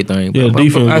going to do their thing. Yeah,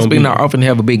 defense. I expect our offense to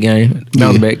have a big game,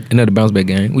 another bounce back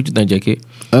game. What you think, J-Kid?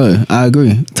 I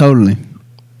agree. Totally.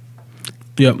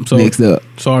 Yep. So next up.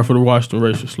 Sorry for the Washington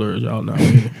racial slurs, y'all. Now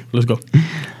let's go. All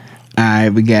right,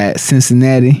 we got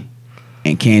Cincinnati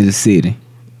and Kansas City.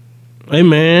 Hey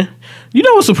man, you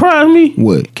know what surprised me?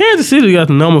 What? Kansas City got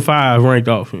the number 5 ranked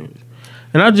offense,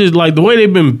 and I just like the way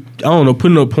they've been. I don't know,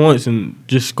 putting up points and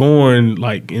just scoring.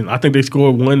 And I think they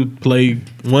scored one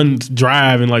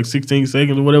drive in 16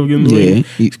 seconds or whatever.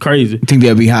 It's crazy. You think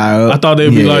they'll be higher up? I thought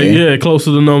they'd be close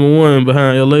to the number 1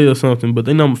 behind LA or something, but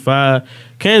they number 5.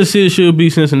 Kansas City should be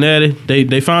Cincinnati.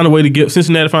 They found a way to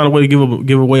Cincinnati found a way to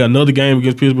give away another game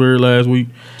against Pittsburgh last week.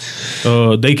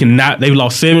 They cannot. They've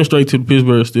lost 7 straight to the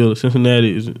Pittsburgh Steelers.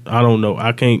 Cincinnati is. I don't know.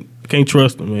 I can't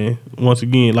trust them, man. Once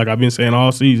again, like I've been saying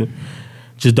all season,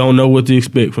 just don't know what to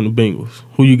expect from the Bengals.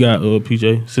 Who you got,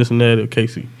 PJ? Cincinnati or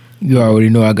KC? You already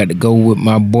know I got to go with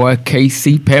my boy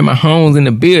KC. Pat Mahomes in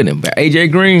the building, but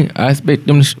AJ Green, I expect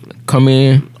them to come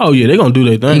in. Oh yeah, they're gonna do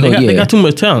their thing. They got too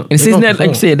much talent. And Cincinnati, like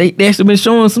you said, they actually been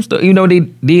showing some stuff. They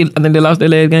did. I think they lost their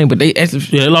last game, but they actually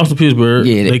they lost to Pittsburgh.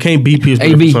 Yeah, they can't beat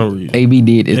Pittsburgh for some reason. AB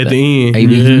did at the end.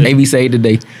 AB saved the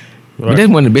day. Right. But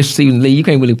that's one of the best receivers in the league. You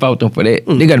can't really fault them for that.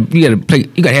 You gotta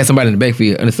have somebody in the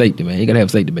backfield and a safety, man. You gotta have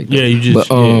a safety back there. Yeah, you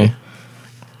just.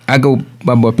 I go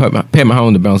my boy Pat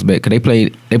Mahomes to bounce back because they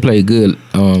played good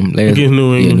last against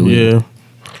New England. Yeah.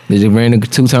 They just ran the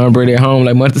 2-time Brady at home,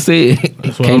 like Mustard said.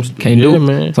 Can't do it,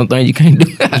 man. Some things you can't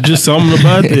do. It's just something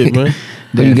about that, man.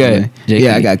 Who you got?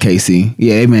 Yeah, I got KC.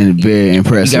 Yeah, they been very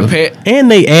impressive. You got Pat? And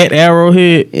they at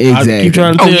Arrowhead. Exactly. I keep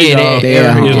trying to tell y'all.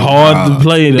 It's hard to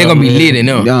play. They're going to be lit,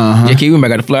 no? JK, we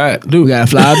got to fly. Dude, we got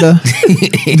to fly there.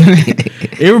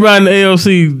 Everybody in the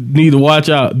AFC need to watch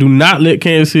out. Do not let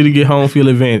Kansas City get home field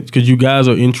advantage because you guys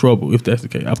are in trouble if that's the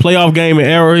case. A playoff game at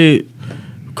Arrowhead,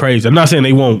 crazy. I'm not saying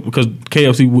they won't because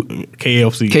KFC fried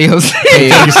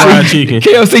chicken.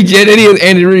 KFC, yeah, that is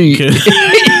Andy Reid.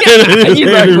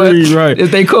 Andy Reid, right? If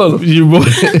they call him, your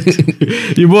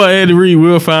boy Andy Reid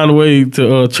will find a way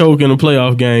to choke in a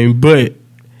playoff game. But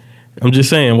I'm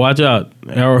just saying, watch out.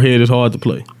 Arrowhead is hard to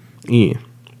play. Yeah,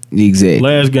 exactly.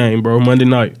 Last game, bro, Monday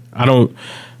night. I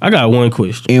got one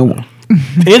question.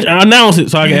 Announce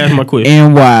it so I can ask my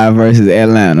question. NY versus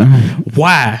Atlanta.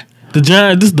 Why? The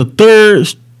Giants, this is the third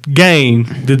game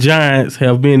the Giants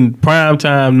have been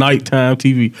primetime, nighttime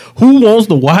TV. Who wants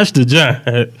to watch the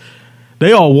Giants?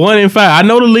 They are 1-5. I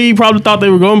know the league probably thought they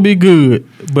were going to be good,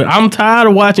 but I'm tired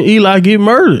of watching Eli get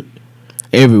murdered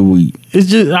every week. It's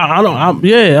just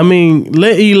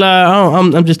let Eli.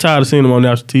 I'm just tired of seeing him on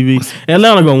national TV.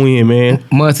 Atlanta gonna win, man.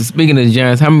 Munson, speaking of the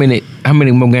Giants, how many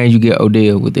more games you get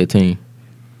Odell with their team?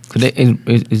 Because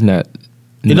it's not.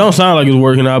 It don't sound like it's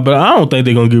working out, but I don't think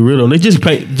they're gonna get rid of him. They just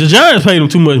the Giants paid them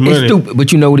too much money. It's stupid,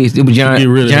 but you know this. It was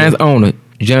Giants owner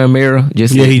John Mara.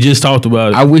 He just talked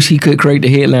about it. I wish he could create the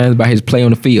headlines by his play on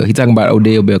the field. He talking about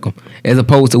Odell Beckham as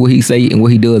opposed to what he say and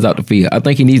what he does out the field. I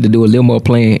think he needs to do a little more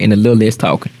playing and a little less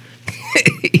talking.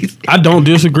 I don't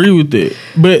disagree with that,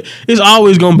 but it's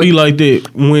always gonna be like that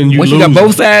when you once lose. You got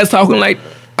both sides talking like.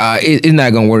 It's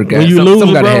not gonna work out. When you lose,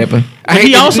 something gotta happen.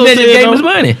 He also said his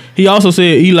money. He also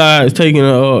said Eli is taking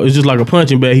it's just like a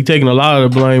punching bag. He's taking a lot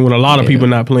of the blame when a lot of people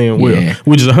not playing well,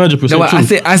 which is 100% true. No,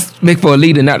 I speak for a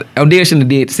leader. Not Odell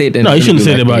shouldn't have said that. No, he shouldn't have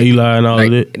said that about Eli and all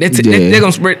of that. They're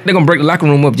gonna break the locker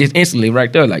room up just instantly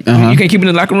right there. Like you can't keep in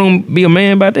the locker room, be a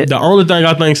man about that. The only thing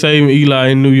I think saving Eli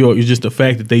in New York is just the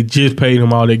fact that they just paid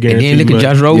him all their guaranteed money. And then look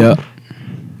at Josh Rosen. Yep.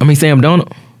 I mean Sam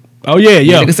Darnold. Oh yeah.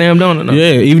 Look at Sam Darnold. No.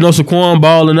 Yeah, even though Saquon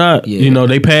balling out,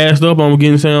 they passed up on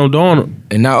getting Sam Darnold.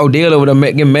 And now Odell over there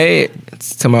getting mad.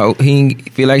 He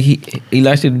feel like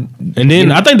Eli should. And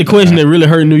then I think the question that really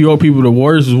hurt New York people the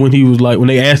worst is when he was like when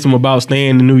they asked him about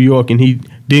staying in New York and he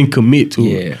didn't commit to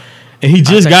it. And he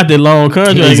just got that long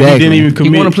contract. Exactly. And he didn't even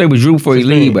commit. He want to play with Drew before he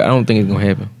leave, but I don't think it's gonna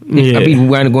happen. Yeah. I think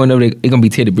we're going over there. It's gonna be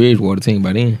Teddy Bridgewater team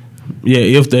by then. Yeah,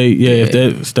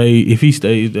 if he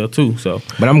stays there too. So,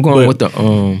 but I'm going with the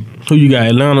who you got,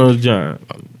 Atlanta or Giants?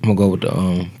 I'm gonna go with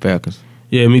the Falcons.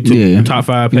 Yeah, me too. Yeah. Top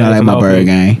 5. You know, like my bird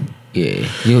game. Yeah,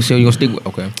 you gonna stick with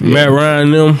okay. Yeah. Matt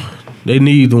Ryan them. They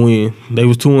need to win. They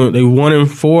was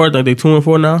 1-4. I think they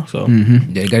 2-4 now. So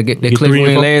they gotta get their Cleveland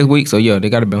win last week. So yeah, they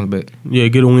gotta bounce back. Yeah,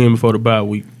 get a win before the bye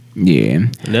week. Yeah,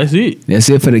 And that's it. that's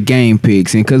it for the game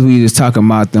picks. And because we just talking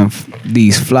about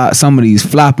some of these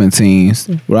flopping teams,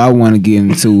 what I want to get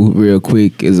into real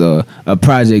quick is a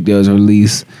project that was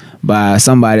released by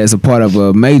somebody that's a part of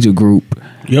a major group,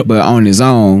 but on his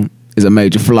own is a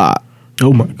major flop.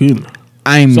 Oh my goodness.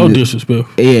 I'm So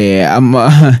disrespectful. Yeah, I'm.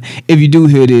 If you do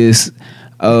hear this,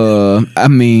 I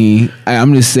mean,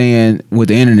 I'm just saying what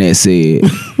the internet said,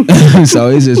 so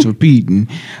it's just repeating.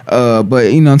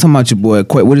 But you know, I'm talking about your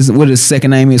boy. What his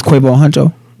second name is? Quavo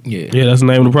Huncho. Yeah, that's the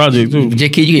name of the project too.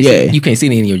 Just kid, you can't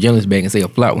sit in your journalist bag and say a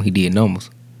flop when he did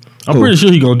numbers. I'm pretty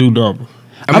sure he gonna do numbers.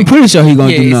 I'm pretty sure he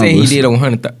gonna do he numbers. said he did on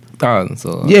 100,000.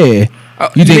 So Yeah.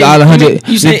 You think all the 100?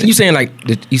 You saying like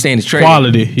you saying the trade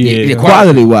Quality, yeah.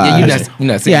 Quality wise. Yeah, you're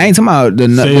not saying. Yeah, I ain't talking about the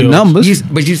numbers.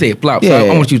 But you said flop. Yeah.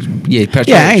 So I want you. Yeah,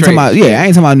 I ain't talking about. Yeah, I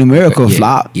ain't talking about numerical Yeah,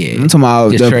 flop. yeah. I'm talking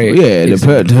about Just trade.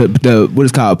 the what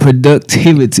is called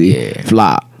productivity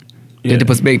flop. Yeah. The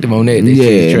perspective on that.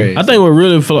 Yeah. I think what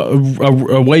really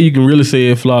a way you can really say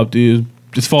it flopped is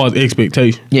as far as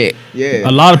expectation. Yeah. Yeah.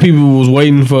 A lot of people was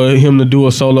waiting for him to do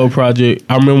a solo project.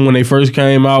 I remember when they first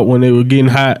came out, when they were getting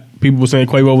hot, people were saying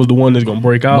Quavo was the one that's gonna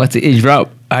break out. Once it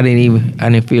dropped, I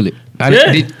didn't feel it.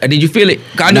 Did you feel it?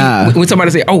 I knew when somebody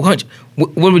said, "Oh, Hunch,"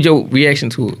 what was your reaction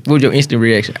to it? What was your instant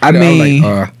reaction? I mean,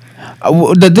 was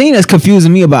like, the thing that's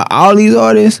confusing me about all these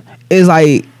artists is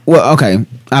like, well, okay,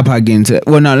 I'll probably get into it.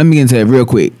 Well, no, let me get into it real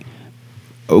quick.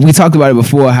 We talked about it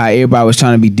before, how everybody was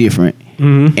trying to be different.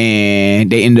 Mm-hmm.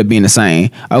 And they ended up being the same.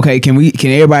 Okay, can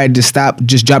everybody just stop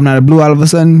just dropping out of the blue all of a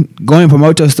sudden? Go and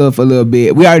promote your stuff a little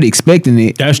bit. We already expecting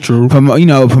it. That's true. Promote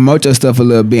your stuff a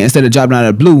little bit instead of dropping out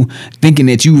of the blue, thinking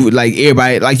that you like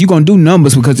everybody like you gonna do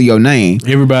numbers because of your name.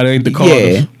 Everybody ain't the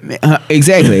Carters. Yeah,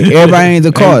 exactly. Everybody ain't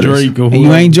the Carters, and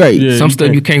you ain't Drake. Yeah, some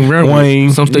stuff you can't run Wayne.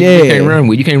 with. Some stuff you can't run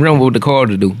with. You can't run with what the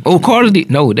Carters do. Oh, Carters did.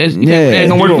 No, that ain't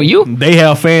gonna work for you. They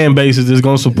have fan bases that's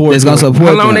gonna support.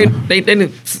 How long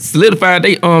they solidified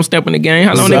they step in the game?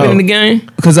 How long they been in the game?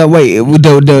 Because wait,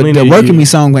 the Working Me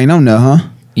song ain't on there, huh?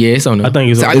 Yeah, it's on there. I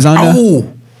think it's on there.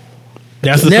 Oh,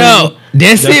 that's the no,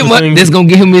 that's it. That's gonna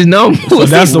give him his number. So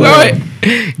that's the one.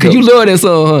 Cause you love that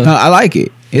song, huh? I like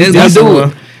it. That's do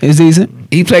it. It's decent.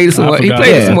 He played it smart. Even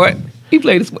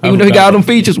though he got all them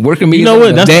features, Working Me. You know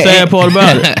what? That's the sad part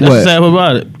about it. That's the sad part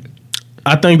about it.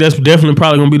 I think that's definitely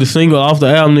probably gonna be the single off the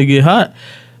album to get hot.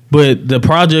 But the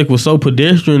project was so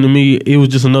pedestrian to me, it was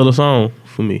just another song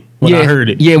for me when I heard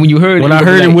it. Yeah, when you heard it. When I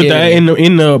heard it with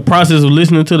in the process of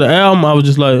listening to the album, I was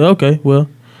just like, okay, well,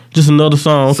 just another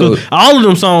song. So, all of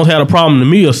them songs had a problem to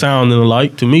me of sounding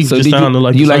alike. To me, just sounding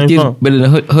like the same song. Better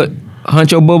than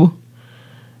Huncho Bubble?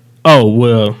 Oh,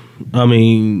 well, I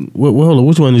mean, hold on,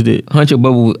 which one is that? Huncho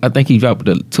Bubble, I think he dropped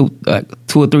two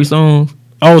or three songs.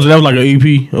 Oh, so that was like an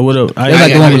EP or whatever. That's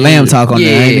like the one with Lamb Talk on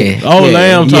there, ain't it? Oh,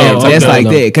 Lamb Talk. Yeah, that's like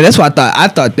that. Because that's what I thought. I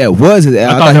thought that was it.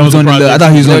 I thought he was on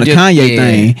the Kanye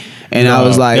thing. And I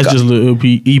was like... That's just a little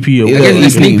EP or whatever. I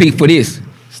guess a sneak peek for this.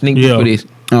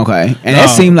 Okay. And that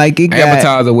seemed like it got...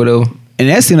 Advertise or whatever. And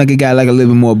that seemed like it got like a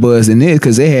little bit more buzz than this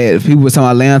because they had people was talking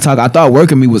about Lamb Talk. I thought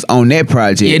Working Me was on that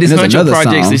project. Yeah, this Huncho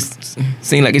project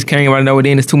seemed like it's came right now.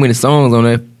 Then there's too many songs on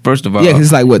that. First of all, yeah, because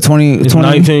it's like what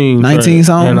 19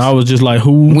 songs. And I was just like,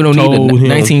 who? We don't told need a him?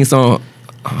 19 song.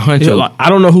 Huncho. Like, I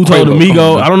don't know who told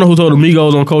Amigos. I don't know who told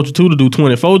Amigos on Culture 2 to do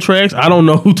 24 tracks. I don't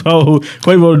know who told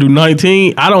Quavo to do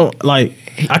 19. I don't like.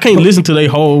 I can't listen to their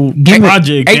whole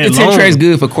project. 8 to 10 tracks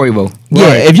good for Quavo. Yeah,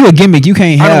 right. If you're a gimmick, you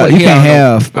can't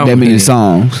have that many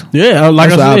songs. Yeah,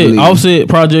 like I said, Offset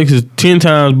projects is 10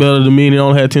 times better than me, and they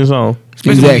only had 10 songs.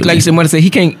 Exactly. Like you said, Money said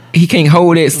he can't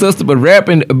hold that sister but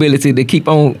rapping ability to keep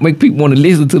on make people want to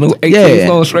listen to them 18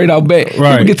 songs straight out back.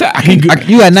 Right. You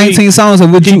got 19 songs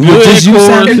of what you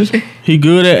sounded. He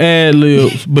good at ad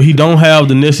libs, but he don't have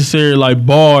the necessary like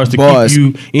bars to keep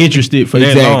you interested for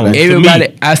that long.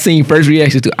 Everybody I seen first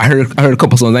reaction to, I heard a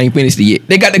couple songs. I ain't finished it yet.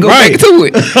 They got to go back to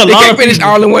it. They can't finish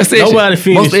all in one session. Nobody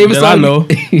finished it that I know.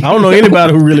 I don't know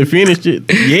anybody who really finished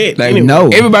it yet. Like no,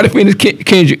 everybody finished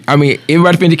Kendrick. I mean,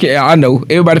 everybody finished Kendrick. I know.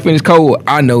 Everybody finished Cole.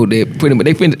 I know that pretty much.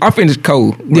 They finished. I finished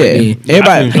Cole. Yeah,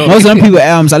 everybody. Most of them people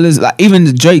albums I listen. Like, even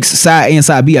Drake's side A and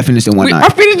side B, I finished in one night. I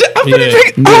finished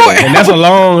Drake. And that's a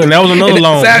long. And that was another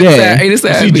long.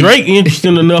 See, Drake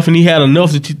interesting enough, and he had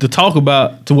enough to talk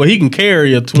about to where he can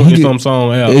carry a 20-some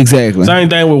song album. Exactly. Same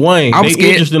thing with Wayne.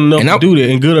 They interested enough to do that,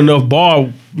 and good enough bar.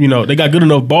 You know, they got good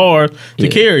enough bars to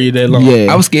carry it that long.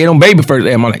 Yeah. I was scared on Baby first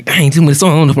album. I'm like, dang, too many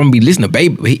songs. I don't know if I'm gonna be listening to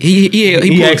Baby.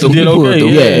 He actually did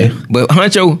okay. But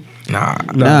Huncho,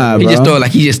 nah.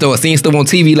 He just started seeing stuff on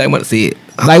TV like what I said.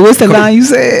 Like, what's the line you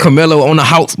said? Carmelo on the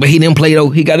house, but he didn't play though.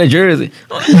 He got a jersey.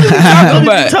 What you talking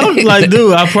about? Like,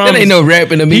 dude, I promise. That ain't no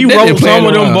rapping to me. He That wrote just playing some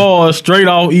of them around. bars straight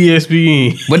off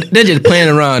ESPN. But they're just playing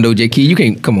around though, JK. You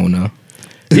can't come on now.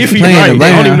 If he Playing right, I don't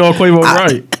around. even know if Quavo's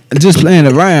right. Just playing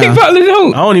He around. probably I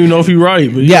don't. don't even know if he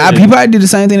right. But Yeah, he probably did the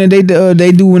same thing that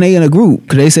they do when they in a group.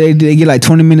 Cause they say they get like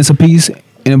 20 minutes apiece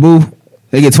in the booth.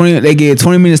 They get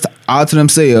 20 minutes all to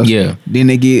themselves. Yeah. Then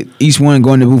they get each one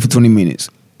go in the booth for 20 minutes.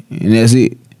 And that's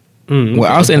it. Well,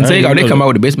 I was saying Takeoff, they come out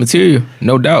with the best material,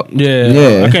 no doubt.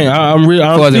 Yeah. I can't. I'm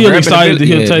Far as the still rapping excited to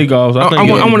hear ability, Takeoffs. I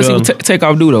want to see what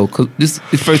Takeoff do though, cause this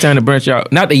is first time to branch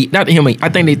out. Not him. I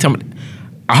think they tell me.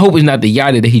 I hope it's not the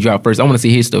Yachty that he dropped first. I want to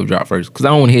see his stuff drop first, cause I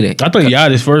don't want to hear that. I think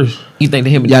Yachty's first. You think that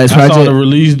him? Yeah, I it's saw project. the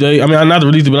release date. I mean, not the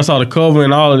release date, but I saw the cover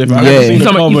and all of it. I Yeah. haven't seen You the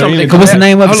talking cover. about or they anything. What's the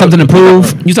name of it? Hold Something on. to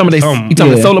prove? You talking about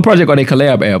Yeah. the solo project or they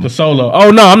collab album? The solo.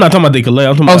 Oh no, I'm not talking about they collab.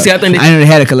 I'm talking Oh, about. see, I think I know they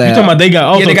had a collab. You talking about they got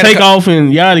also they got a Takeoff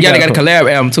and Yachty. they got a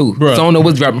collab album too. Bruh. So I don't know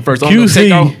what's dropping first. I don't know QC.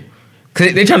 Takeoff.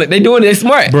 Cause they doing it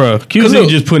smart. Bruh, Cause QC look,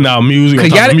 just putting out music. On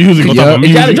Cause top of Yachty, music. On top of is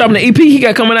Yachty music. dropping the EP he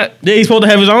got coming out? Yeah, he's supposed to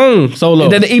have his own solo.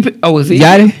 Is that the EP? Oh, is he?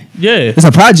 Yachty? Yeah. It's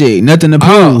a project. Nothing to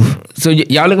prove. Oh, so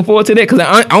y'all looking forward to that? Cause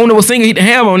I don't know what single he can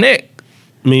have on that.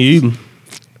 Me either.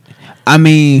 I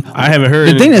mean, I haven't heard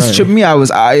the thing that's anything. tripping me out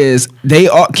is they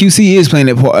are, QC is playing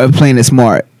it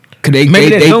smart. Cause they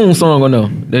Maybe that they, Goon song or no?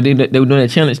 They were doing that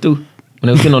challenge too when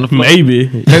they was sitting on the floor. Maybe.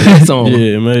 Maybe that song.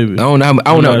 Yeah, maybe. I don't know.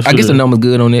 I don't know. not I guess sure. the number's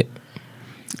good on it,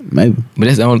 maybe. but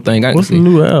that's the only thing I can What's the see.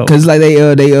 new album? Cause like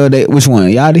they which one?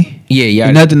 Yachty?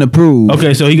 Yeah. Nothing to prove.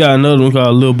 Okay, so he got another one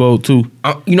called Lil Bo 2.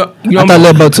 You know. I thought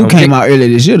Lil Bo 2 came out earlier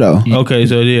this year though. Okay,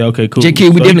 so yeah, okay, cool. JK, we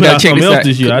so he definitely put gotta out check something this else out.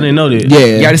 this year. I didn't know that. Yeah.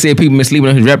 Y'all just said people been sleeping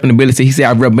on his rapping ability. He said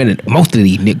I've represented most of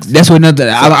these niggas. That's what nothing.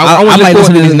 I wanna like look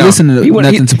forward listening to this now. He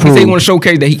nothing to He said he prove. want to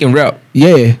showcase that he can rap,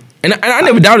 Yeah. and I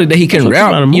never doubted that he can That's rap.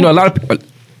 about a You know, a move. lot of people.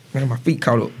 Man, my feet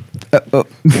caught up.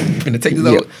 Finna take this Yeah.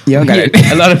 over. Yeah, I got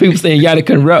it. A lot of people saying Yachty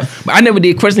couldn't rap, but I never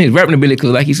did question his rapping ability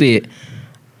because, like he said,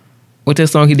 what that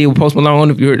song he did with Post Malone? I don't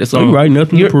know if you heard that song. You right,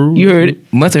 Nothing to Prove. You heard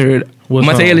it. Monte heard it. What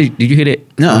Monte song? Ellis, did you hear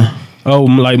that? No. Oh,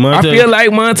 like Monte. I feel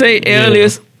like Monte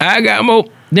Ellis. I got more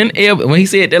than ever. When he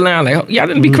said that line, like y'all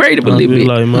didn't be creative a I little feel bit.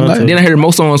 like Monte. Then I heard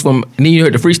more songs from. And then you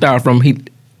heard the freestyle from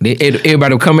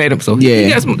everybody would come at him. So Yeah.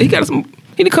 he got some.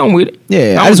 He did come with it.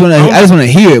 Yeah, I just want to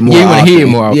hear it more. Yeah, you wanna hear it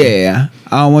often. more often. Yeah,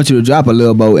 I don't want you to drop a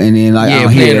little boat and then like I Yeah,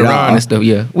 don't hear playing it around all. and stuff.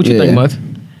 Yeah. What you Yeah. think, Monte?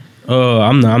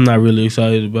 I'm not really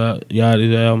excited about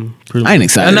Yachty's album. Pretty I ain't much.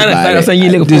 excited. I'm not about excited. it. I'm saying you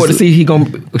looking Just- forward to see he gonna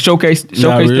showcase.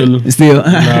 Not really. that. Still,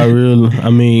 Not really. I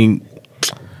mean,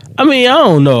 I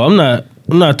don't know. I'm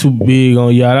not too big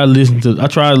on Yachty. I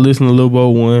tried to listen to Lil Bo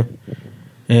 1,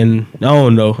 and I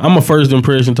don't know. I'm a first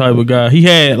impression type of guy. He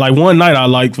had like one night I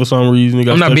liked for some reason. It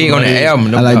got I'm not stuck big in on my the head.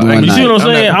 album. I like the one You see what I'm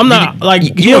saying? I'm not like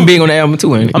You him. big on the album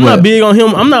too, ain't it? I'm not big on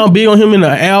him. I'm not big on him in the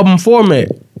album format.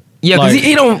 Yeah, because like-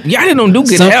 he don't. Y'all don't do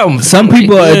good albums. some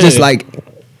people are just Yeah. like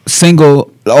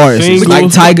single artists. Singles.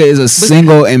 Like Tiger is a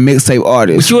single and mixtape But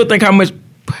artist. you would think how much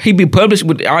he be published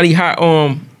with all these hot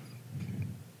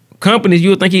companies. You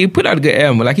would think he put out a good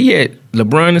album. Like he had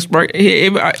LeBron and Spark.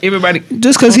 Everybody.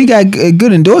 Just because he got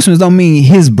good endorsements don't mean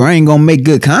his brain gonna make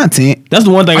good content. That's the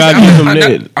one thing I give him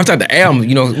that. I thought the album.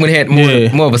 You know, when it had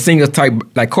Yeah. more of a singer type,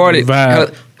 like Cardi,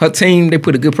 Vibe. her team, they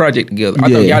put a good project together. I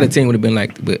thought Yeah. y'all the team would have been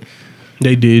like, but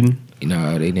They didn't.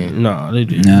 no, they didn't. Nah, they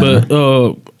didn't. Nah.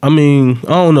 But I mean,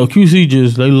 I don't know. QC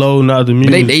just they loading out the But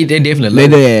music. they definitely. They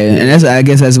love it. did, and I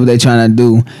guess that's what they're trying to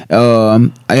do.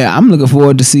 Yeah, I'm looking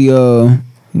forward to see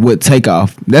what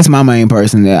Takeoff. That's my main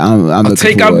person that I'm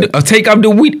looking forward.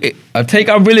 A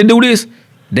Takeoff really do this.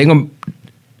 They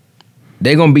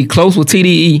gonna be close with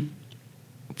TDE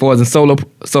for as a solo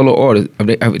artist.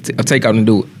 A Takeoff to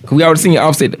do it. 'Cause we already seen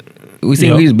Offset. We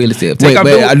seen Yeah. his ability. Wait, Takeoff do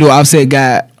but it. I do Offset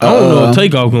got. I don't know if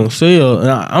Takeoff gonna sell.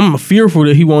 And I'm fearful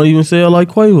that he won't even sell like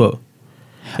Quavo.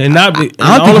 And not.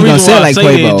 I don't think he gonna sell like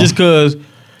Quavo. Just because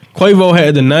Quavo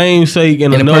had the namesake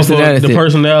and And the enough of personality. the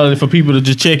personality for people to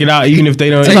just check it out, even if they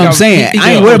don't. That's what I'm saying.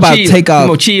 I ain't worried about Takeoff.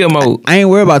 More chill mode. I ain't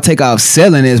worried about Takeoff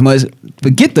selling as much.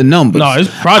 Forget the numbers. No, his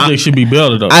project should be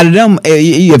better though. Out of them,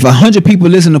 if 100 people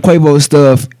listen to Quavo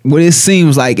stuff, what it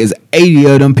seems like is 80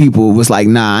 of them people was like,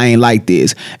 nah, I ain't like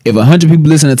this. If 100 people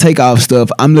listen to Takeoff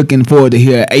stuff, I'm looking forward to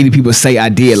hear 80 people say I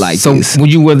did like So this.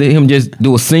 would you rather him just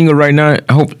do a single right now?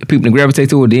 I hope people can gravitate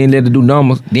to it. Then let it do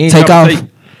numbers. Then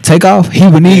Takeoff, he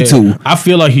would need to. I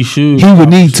feel like he should. He would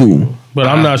need to. But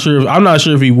I'm not sure. I'm not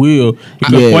sure if he will.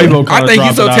 Because Yeah. Quavo I kind of think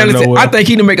he's so talented. nowhere. I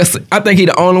think he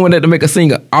the only one that to make a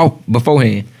singer off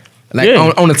beforehand.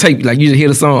 Like on the tape, like you just hear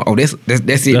the song. Oh, that's it.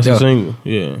 That's a single.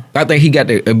 Yeah. I think he got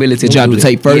the ability to drop the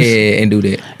tape first. Yeah, and do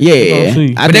that.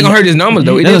 Yeah, But they gonna hurt his numbers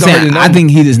though. I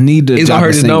think he just need to drop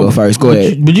a single first. Go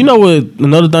ahead. But you know what?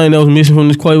 Another thing that was missing from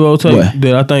this Quavo tape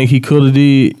that I think he could have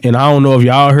did, and I don't know if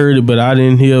y'all heard it, but I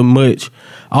didn't hear much.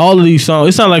 All of these songs,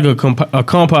 it sounded like a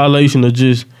compilation of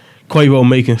just Quavo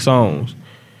making songs.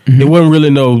 It wasn't really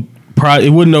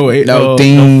it wasn't no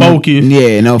theme, no focus.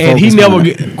 Yeah, no focus. And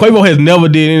Quavo has never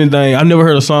did anything. I've never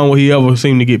heard a song where he ever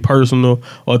seemed to get personal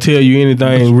or tell you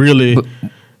anything really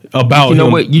about him. You know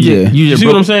what? You just see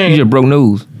what I'm saying? You just broke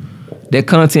news. That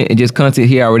content and just content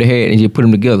he already had and just put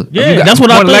them together. Yeah, that's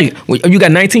what I think. Like, you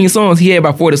got 19 songs. He had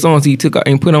about 40 songs he took out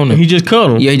and put on them. He just cut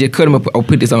them. Yeah, he just cut them and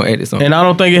put this on, add this on. And I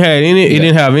don't think it had any. It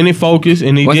didn't have any focus,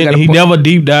 and he never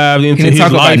deep dived into his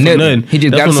life or nothing. He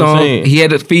just got a song. He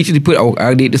had a feature. He put,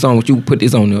 I did this song with you. Put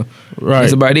this on there. Right.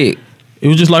 That's about it. It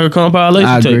was just like a compilation.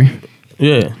 I agree. Tape.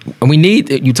 Yeah. And we need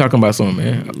you talking about something,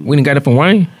 man. We didn't got it from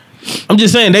Wayne. I'm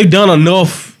just saying they've done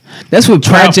enough. That's what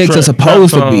projects are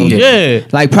supposed to be. Yeah,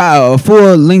 like a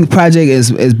full-length project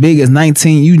as big as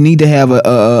 19. You need to have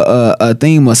a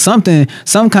theme or something,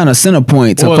 some kind of center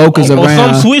point to focus around.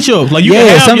 Or some switch up. Like you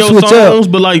can have your songs,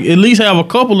 but like at least have a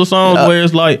couple of songs where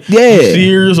it's like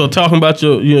serious or talking about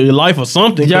your life or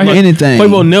something. Y'all hear anything?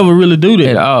 People never really do that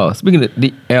at all. Speaking of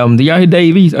the album, did y'all hear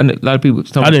Dave East? A lot of people.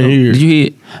 I didn't hear. Did you hear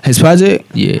it? His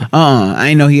project? Yeah. I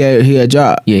didn't know he had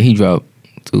dropped. Yeah, he dropped.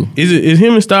 Too. Is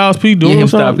him and Styles P doing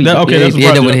something? That's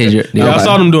I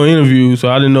saw them doing interviews, so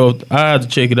I didn't know if I had to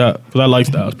check it out because I like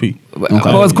Styles P.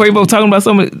 Was Quavo talking about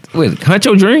something with Hunt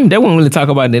Your Dream? They won't really talk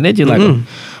about that. They just like,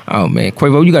 oh man,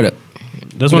 Quavo, you gotta.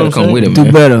 That's what I'm come saying. With him, do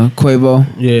man. better, Quavo.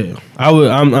 Yeah,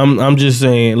 I'm just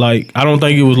saying, like, I don't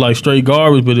think it was like straight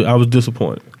garbage, but I was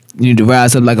disappointed. You need to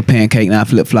rise up like a pancake, not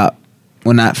flip flop.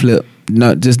 Well, not flip.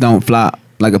 No, just don't flop.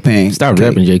 Like a pain. Stop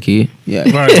rapping, J Kid. Yeah.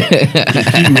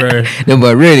 Right. Them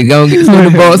boy ready. Go and get some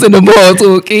of the balls in the ball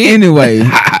to a kid. Anyway, all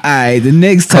right. The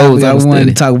next topic I wanted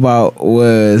to talk about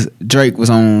was Drake was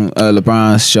on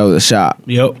LeBron's show, The Shop.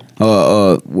 Yep.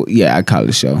 Yeah, I call it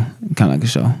a show. Kind of like a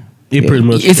show. It pretty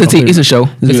much. It's a show. It's a show.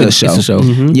 It's a show.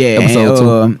 Mm-hmm. Yeah.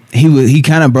 Episode 2. He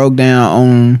kind of broke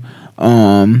down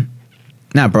on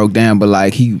not broke down, but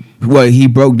like he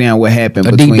broke down what happened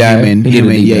between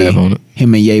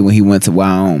him and Ye when he went to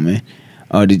Wyoming.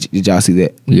 Did y'all see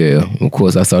that? Yeah, of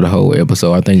course I saw the whole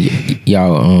episode. I think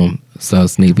y'all saw a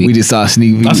sneak peek. We just saw a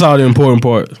sneak peek. I saw the important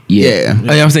part. Yeah.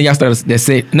 I'm saying y'all started that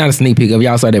set, not a sneak peek of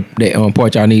y'all saw that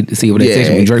part y'all need to see what that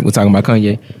section when Drake was talking about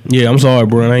Kanye. Yeah, I'm sorry,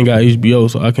 bro. I ain't got HBO,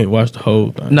 so I can't watch the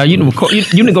whole thing. No, you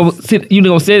didn't go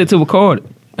set it to record it.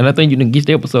 And I think you can get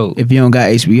the episode. If you don't got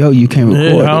HBO, you can't record.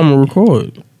 Yeah, how I'm gonna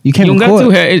record? You can't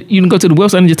record. You can go to the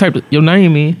website and just type your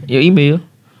name in, your email.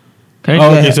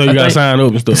 Okay, so you gotta sign up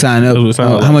and stuff. Sign up.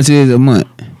 How much is it a month?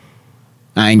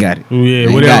 I ain't got it.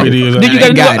 Yeah, whatever it is.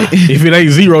 You got it. If it ain't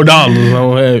 $0, I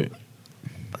don't have it.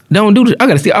 Don't do I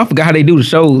gotta see. I forgot how they do the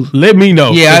shows. Let me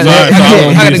know. Yeah, I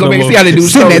gotta go back and see how they do the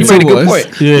shows. That to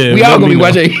us. Yeah, we all gonna be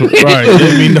watching. Right,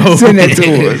 let me know. Send that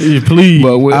to us. Yeah, please.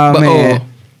 Man.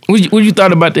 What you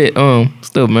thought about that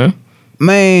stuff, man?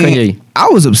 Man, Kanye. I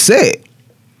was upset.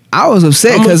 Because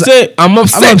I'm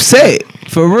upset.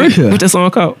 For real. What's that song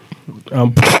called?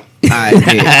 I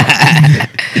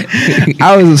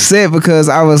was upset because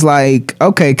I was like,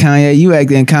 okay, Kanye, you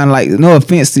acting kind of like, no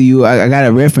offense to you, I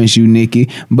gotta reference you, Nicki,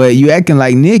 but you acting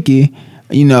like Nicki,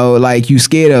 like you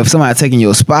scared of somebody taking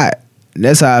your spot.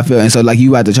 That's how I feel. And so like you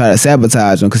about to try to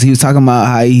sabotage him because he was talking about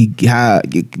how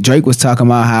Drake was talking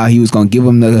about how he was gonna give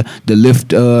him the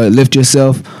lift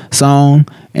yourself song,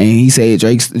 and he said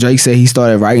Drake said he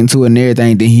started writing to it and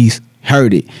everything. Then he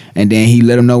heard it, and then he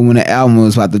let him know when the album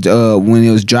was about to when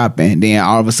it was dropping. Then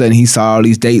all of a sudden he saw all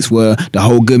these dates where the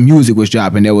whole good music was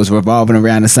dropping that was revolving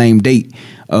around the same date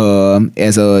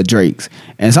as Drake's.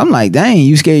 And so I'm like, dang,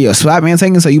 you scared your spot being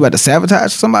taken, so you about to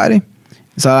sabotage somebody?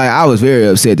 So like, I was very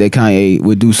upset that Kanye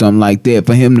would do something like that.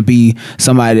 For him to be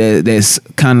somebody that's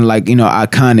kind of like,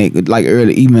 iconic, like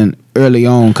early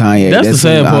on Kanye. That's the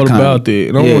sad part about that.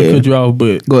 I don't want to cut you off,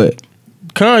 but go ahead.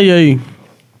 Kanye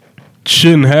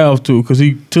shouldn't have to, because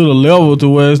he to the level to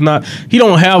where it's not, he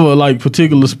don't have a like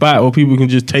particular spot where people can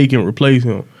just take and replace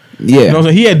him. Yeah. You know what I'm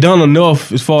saying? He had done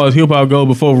enough as far as hip hop goes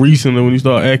before recently when he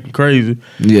started acting crazy.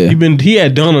 Yeah. He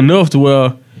had done enough to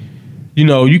where,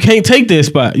 you can't take that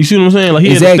spot. You see what I'm saying? Like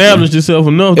he had established himself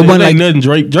enough. It wasn't like nothing.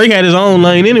 Drake had his own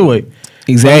lane anyway.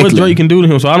 Exactly. What Drake can do to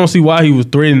him. So I don't see why he was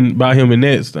threatened by him in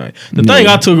that thing. The thing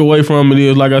I took away from it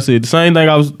is, like I said, the same thing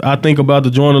I think about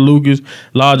the Joyner Lucas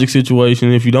Logic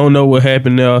situation. If you don't know what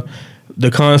happened there,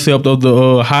 the concept of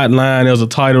the hotline as a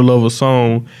title of a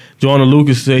song, Joyner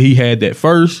Lucas said he had that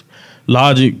first.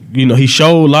 Logic, you know, he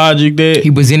showed Logic that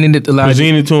He presented it to Logic.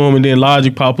 presented to him, and then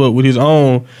Logic pop up with his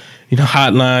own. You know,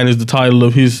 Hotline is the title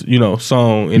of his, you know,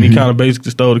 song, and he kind of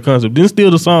basically stole the concept. Didn't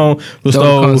steal the song, but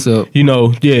Stole the concept. you know,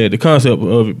 the concept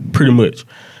of it pretty much.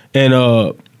 And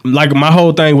like my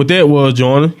whole thing with that was,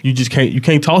 Jordan, you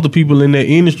can't talk to people in that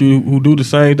industry who do the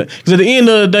same thing. Because at the end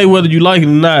of the day, whether you like it or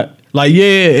not, like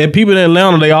and people in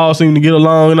Atlanta, they all seem to get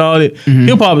along and all that.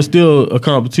 Hip hop is still a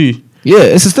competition. Yeah,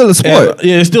 it's still a sport. And,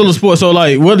 it's still a sport. So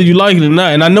like, whether you like it or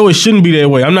not, and I know it shouldn't be that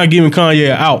way. I'm not giving Kanye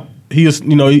out. He is,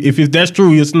 you know, if that's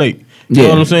true, he's a snake. You know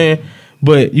what I'm saying?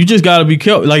 But you just gotta be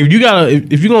careful. Like if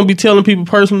you're gonna be telling people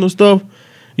personal stuff,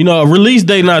 you know, a release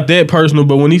date not that personal,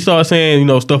 but when he started saying, you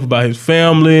know, stuff about his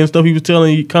family and stuff he was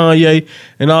telling Kanye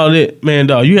and all that, man,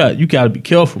 dog, you gotta be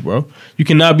careful, bro. You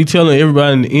cannot be telling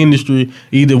everybody in the industry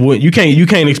either what you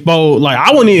can't expose. Like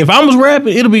I wouldn't, if I was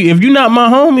rapping, it'll be, if you're not my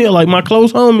homie or like my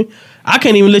close homie, I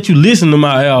can't even let you listen to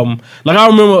my album. Like I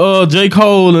remember J.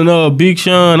 Cole and Big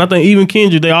Sean, I think even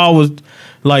Kendrick, they always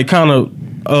like kind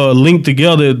of linked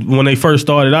together when they first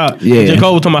started out. Yeah. J.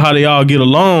 Cole was talking about how they all get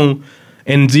along,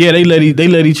 and yeah, they let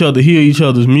each other hear each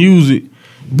other's music,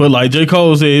 but like J.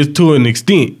 Cole said, it's to an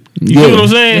extent. You know what I'm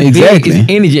saying? Exactly. It's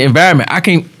energy, environment. I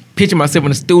can't picture myself in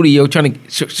the studio trying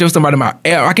to show somebody my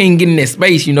album. I can't even get in that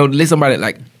space, you know, to let somebody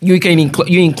like you can't even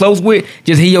you ain't close with,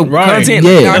 just hear your content.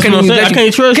 Yeah. That's what I'm saying. I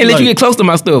can't trust Can't you. let you get close to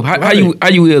my stuff. How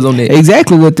you is on that?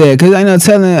 Exactly with that, because I know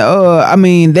telling. I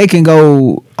mean, they can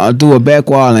go do a back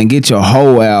wall and get your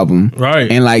whole album,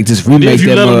 Right. and like just Then remake if you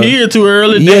that. let them hear it too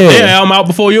early, Yeah. their album out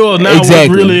before yours. Now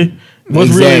Exactly. what's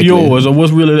really Exactly. yours, or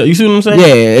what's really, you see what I'm saying?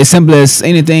 Yeah, as simple as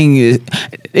anything.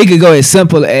 It could go as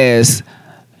simple as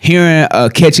hearing a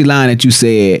catchy line that you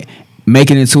said,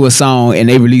 making it into a song, and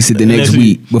they release it the next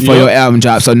week before your album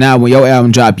drops. So now when your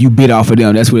album drop, you bid off of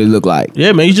them. That's what it look like.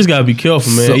 Yeah, man, you just gotta be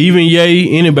careful, man. So- Even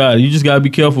anybody, you just gotta be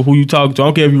careful who you talk to. I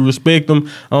don't care if you respect them.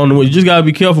 I don't know what. You just gotta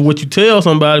be careful what you tell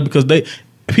somebody, because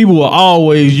people will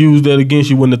always use that against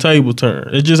you when the table turns.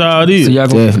 It's just how it is.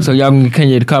 So y'all gonna get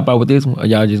Kanye to cop out with this one, or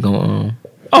y'all just gonna?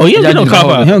 Oh, he don't get no Y'all just cop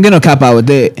gonna out. He don't get no cop out with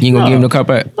that. You ain't gonna give him no cop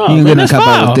out? No, You ain't man, get no that's cop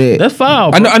out foul. with that. That's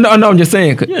foul. I bro. know. I'm just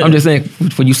saying. Yeah. I'm just saying.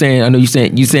 For you saying, I know you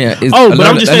saying. It's Oh, but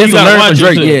I'm just saying you gotta watch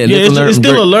Drake. Drake. Yeah, it's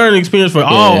still a learning experience for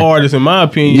all Yeah. artists, in my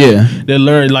opinion. Yeah. That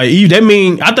learn that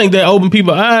mean I think that open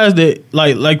people's eyes that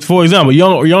like for example,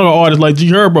 younger artists like G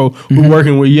Herbo who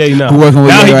working with Ye now. Who working with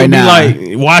now Ye he right can be now.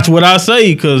 like, watch what I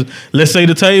say, because let's say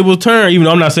the tables turn. Even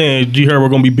though I'm not saying G Herbo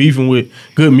gonna be beefing with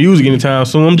good music anytime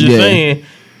soon. I'm just saying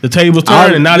the tables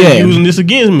turn, and now they're using this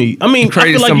against me. I mean, I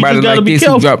Crazy, feel like you somebody just gotta like be this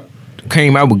careful. who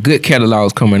came out with good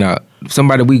catalogs coming out.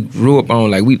 Somebody we grew up on,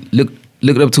 like we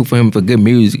look up to for him for good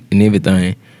music and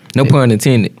everything. No pun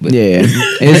intended. But Yeah.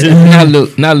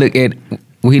 now look at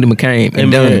what he done became And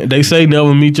and done. man, they say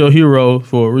never meet your hero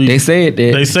for a reason. They said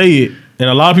that. They say it, and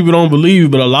a lot of people don't believe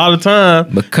it, but a lot of time,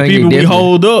 But Kanye people we definitely-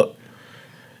 hold up.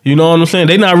 You know what I'm saying?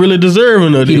 They not really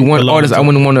deserving of it. He the a one lot artist of I time.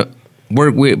 wouldn't want to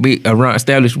work with, be around,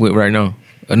 established with right now.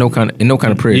 No kind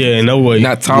of presence. Yeah, no way.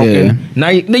 Not talking. Yeah. Now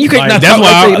you can't. Like, not that's talk,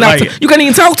 why I- not like- talk- you can't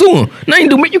even talk to him. Now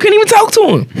you can't even talk to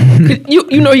him.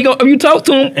 you know if you talk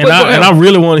to him. And I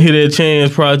really want to hear that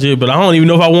Chance project, but I don't even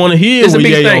know if I want to hear It's a with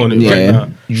big Ye thing. on it. Yeah. Right now.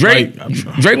 Drake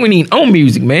Like, when he own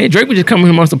music, man. Drake was just coming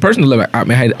from on some personal level. I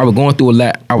was going through a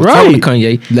lot. I was Right. talking to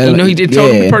Kanye. You know, he just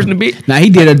told him personal bit. Now he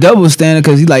did a double standard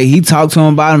because he talked to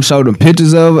him about him, showed him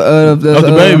pictures of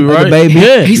the baby, of right? the baby.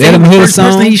 Yeah. He Let said him the hear the first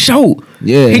person song. he showed.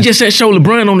 Yeah. He just said show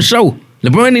LeBron on the show.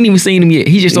 LeBron didn't even see him yet.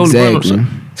 He just showed LeBron on the Exactly. show.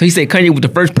 So he said Kanye was the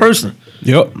first person.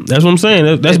 Yep, that's what I'm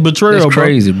saying. That's betrayal, That's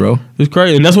crazy, bro. It's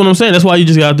crazy, and that's what I'm saying. That's why you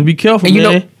just got to be careful, And you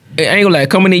man. know, I ain't gonna lie,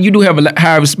 coming in, you do have a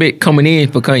high respect coming in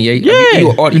for Kanye.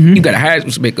 Yeah. I mean, you got a high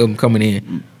respect of him coming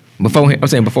in. Before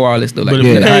all this stuff. Like, But if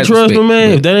you you got a high can't trust respect. him,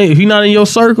 man, if he not in your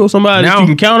circle, somebody that Now- you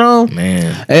can count on,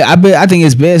 Man. I think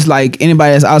it's best like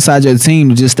anybody that's outside your team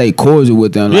to just stay cordial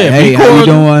with them. Like, Yeah, be hey, how you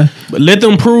cordial. doing? but let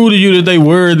them prove to you that they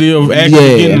worthy of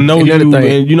actually Yeah. getting to know Another you,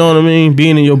 thing. and you know what I mean,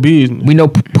 being in your business. We know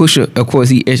Pusha, of course,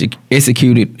 he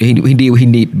executed. He did what he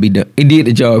needed to be done. He did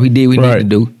the job. He did what he Right. needed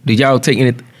to do. Did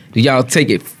y'all take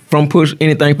it from Push?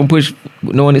 Anything from Push?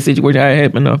 Knowing the situation how it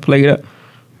happened, played out,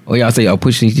 or y'all say,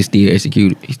 Push, he just still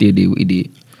executed. He still did what he did.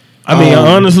 I mean,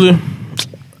 honestly,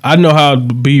 I know how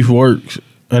beef works,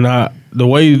 and the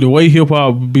way hip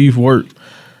hop beef works.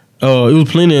 It was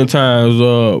plenty of times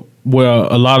where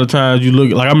a lot of times you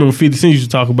look, like I remember 50 Cent used to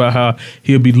talk about how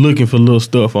he'll be looking for little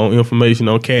stuff on information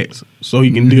on cats so he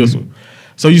can diss them.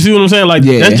 So you see what I'm saying? Like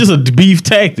that's just a beef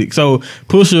tactic. So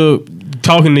Pusha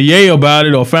talking to Ye about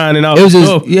it or finding out It was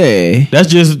stuff. just That's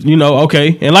just,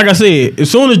 okay. And like I said, as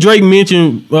soon as Drake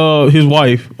mentioned his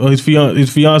wife, or his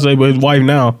fiance, but his wife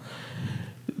now,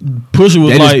 Pusha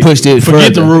was They just like, pushed it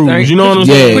forget the further. rules. You know what I'm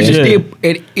Yeah. saying? Pusha still,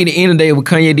 at the end of the day, what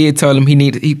Kanye did tell him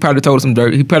he probably told him some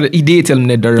dirt. He did tell him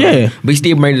that dirt. Yeah. But he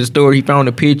still made the story. He found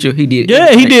a picture. He did.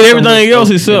 Yeah, he did everything else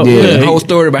himself. Yeah. Yeah. The whole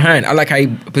story behind it. I like how he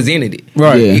presented it.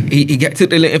 Right. Yeah. He took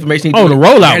the little information. Oh, the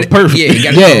rollout was perfect. Yeah, he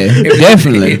got Yeah,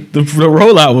 definitely. The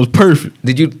rollout was perfect.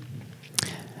 Did you?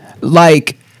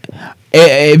 Like,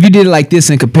 if you did it like this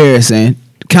in comparison,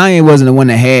 Kanye wasn't the one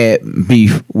that had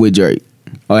beef with Drake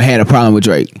or had a problem with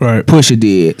Drake. Right. Pusha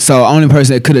did. So only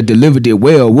person that could have delivered it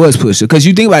well was Pusha. Because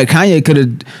you think about it, Kanye could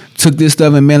have took this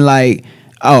stuff and been like,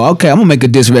 oh, okay, I'm gonna make a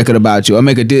diss record about you, or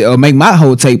make my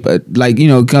whole tape like, you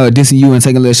know, dissing you and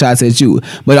taking little shots at you.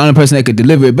 But the only person that could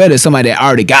deliver it better is somebody that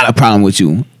already got a problem with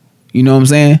you. You know what I'm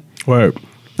saying? Right.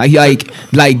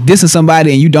 Like this is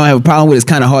somebody and you don't have a problem with it's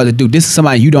kind of hard to do. This is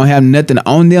somebody you don't have nothing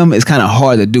on them. It's kind of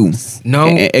hard to do. No.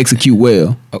 and execute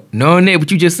well. Oh, knowing that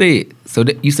what you just said. So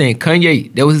that you saying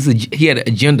Kanye? That was he had an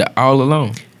agenda all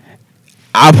along.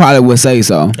 I probably would say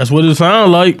so. That's what it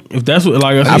sounded like. If that's what,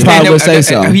 like I I said, probably would say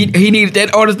so. He needed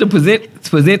that artist to present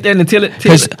that and tell it.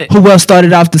 Because who else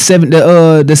started off the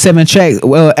 7 track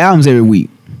albums every week?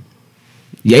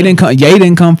 Ye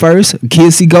didn't come first.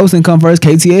 Kids See Ghost didn't come first.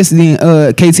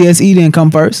 KTSE didn't come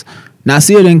first.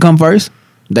 Nasir didn't come first.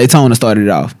 Daytona started it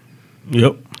off.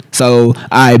 Yep. So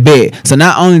I bet. So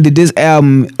not only did this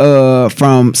album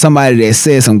from somebody that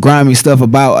said some grimy stuff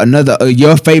about another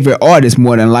your favorite artist,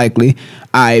 more than likely,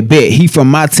 I bet he from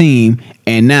my team.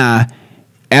 And now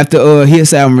after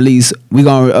his album release, we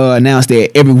gonna announce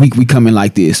that every week we come in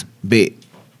like this. Bet.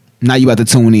 Now you about to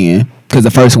tune in because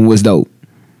the first one was dope.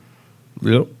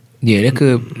 Yep. Yeah,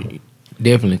 that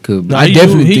definitely could be. Nah, I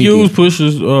definitely he think used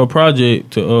Pusha's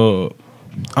project to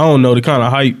I don't know, to kind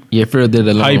of hype further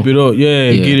along. it up,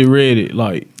 and get it ready,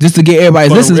 like Just to get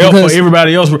everybody's listeners for because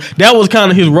everybody else. That was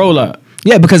kind of his rollout.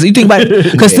 yeah, because you think about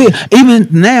it, because even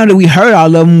now that we heard all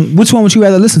of them, which one would you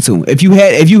rather listen to? If you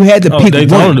had to pick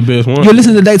Daytona one, the best one. you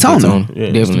listen to Daytona. Yeah,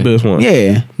 it's the Definitely. best one.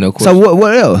 Yeah, No question. So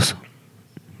what else?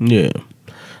 Yeah.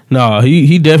 Nah,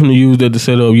 he definitely used that to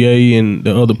set up Ye and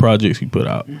the other projects he put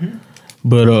out.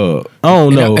 But I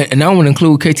don't know. And I want to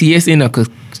include KTS in there because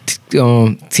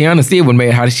Tiana said when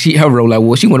made her roll out.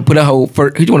 Well, she want to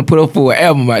put her full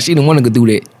album out. She didn't want to do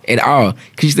that at all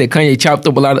because she said Kanye chopped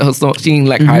up a lot of her songs. She didn't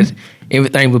like how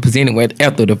everything was presented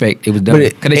after the fact it was done.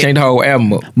 Because they changed the whole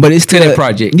album up. But it's still that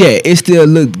project. Yeah, it still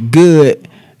looked good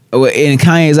in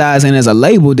Kanye's eyes and as a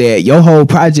label that your whole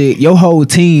project, your whole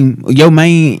team, your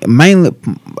mainly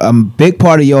big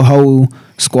part of your whole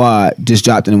squad just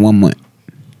dropped in 1 month.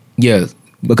 Yeah,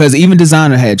 Because even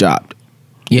Designer had dropped.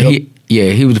 yeah,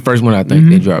 he was the first one I think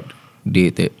that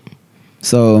did that.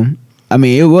 So I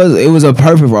mean, it was a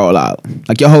perfect rollout.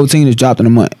 Like your whole team just dropped in a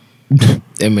month.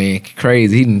 That man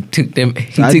crazy. He took them.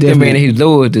 He I took that man definitely- and his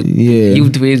Lord to Yeah.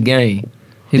 use for his game,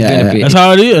 his Yeah. benefit. That's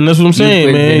how it is, and that's what I'm saying,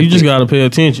 Benefit, man. You benefit. just gotta pay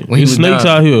attention. When he There's was snakes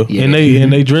down. out here, Yeah.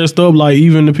 and they dressed up like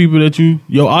even the people that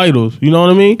your idols. You know what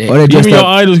I mean? Yeah. Or they dressed Even your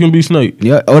up. idols can be snakes.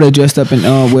 Yeah, or they dressed up in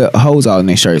with hoes all in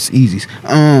their shirts. Easies.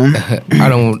 I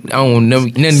don't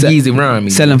nothing easy around me.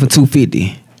 Selling for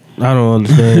 $250. I don't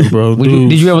understand, bro.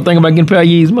 Did you ever think about getting a pair of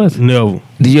Yeezys months? Never.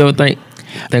 Did you ever think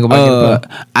about getting a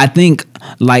pair? I think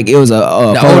like it was a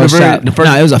older Photoshop. version, the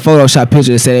first- No, it was a Photoshop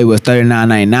picture that said it was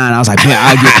 $39.99. I was like, man,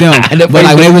 I'll get them. And the but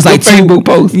like when it was like Facebook- Facebook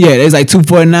post. yeah, it was like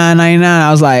 $249.99.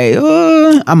 I was like,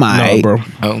 I'm No, alright. bro.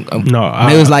 I'm- No,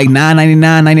 And it was like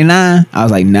 $9.99.99. I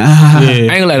was like, nah. I yeah. ain't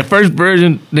gonna lie. The first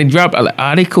version they dropped, I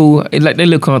like, they cool. They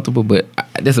look comfortable, but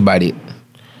that's about it.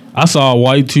 I saw a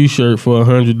white T-shirt for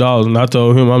 $100, and I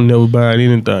told him I'm never buying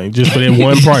anything just for that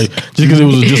one price, just because it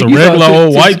was just a You regular saw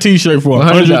old white T-shirt for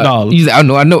 $100. You said, I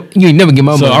know. You ain't never get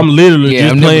my So money. I'm literally Yeah,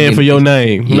 just I'm never playing getting- for your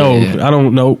name. Yeah. No, I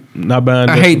don't know. Not buying.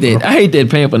 I hate that. I hate that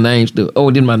paying for names stuff.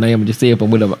 Oh, then my name and just say it for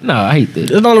whatever. No, I hate that.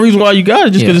 That's the only reason why you got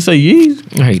it, just because it say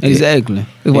Yeezy. I hate that. Exactly. If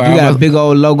you why I got a was- big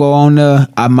old logo on there,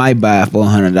 I might buy it for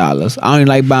 $100. I don't even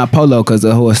like buying Polo because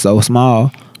the horse so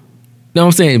small. know what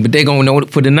I'm saying? But they gonna know it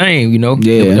for the name, you know?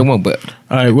 Yeah. They won't, but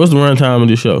All right, what's the runtime of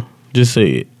this show? Just say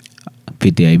it.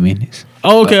 58 minutes.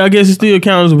 Oh, okay. I guess it still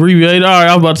counts as abbreviated. All right,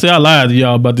 I was about to say I lied to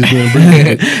y'all about this being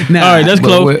abbreviated. Nah, all right, that's but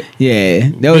close. what- Yeah,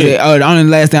 that was Yeah. it. Oh, the only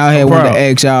last thing I had wanted Proud. to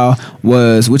ask y'all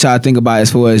was what y'all think about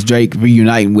as far as Drake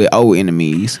reuniting with old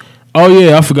enemies. Oh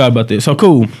yeah, I forgot about that. So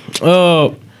cool.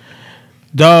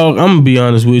 Dog, I'm gonna be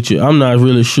honest with you. I'm not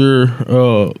really sure,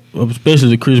 especially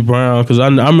the Chris Brown, because I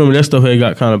remember that stuff had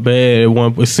got kind of bad at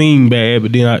one. It seemed bad,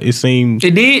 but then it seemed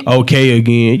it did. okay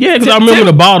again. Yeah, because I Tell- remember tell-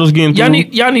 the bottles getting through.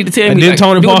 Y'all need to tell And me. then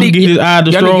Tony do Parker need- get his eye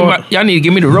destroyed. Y'all need to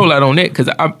give me the rollout on that because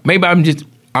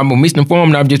I'm a misinformed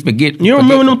and I'm just forget. You don't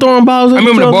remember them throwing bottles? I at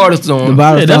remember each the other? Barter storm. The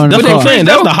Barter Yeah, that's storm. what I'm saying.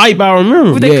 That's the hype I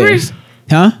remember. Was that Yeah. Chris?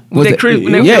 Huh? Was that Chris?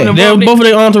 When they Yeah, were they were both of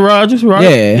their entourages, right?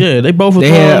 Yeah. They both were They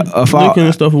had a fall licking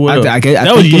and stuff or whatever. I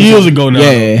That was think it years ago now.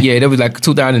 Yeah. Yeah, that was like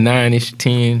 2009ish,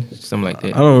 10, something like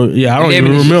that. I don't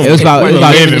even 11-ish. remember. It was about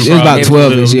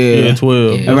 12ish, yeah.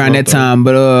 Yeah. Yeah. Around that time,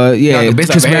 but yeah, the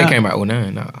best Chris I ever had Brown came out with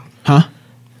 9. Nah. Huh?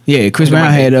 Yeah, Chris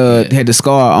Brown had the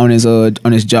scar on his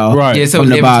jaw. Right. Yeah, so From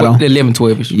the 11, bottom. 11,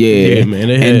 12ish. Yeah, Yeah, man,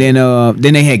 they and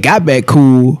then they had got back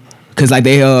cool because like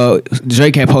they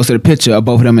Drake had posted a picture of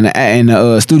both of them in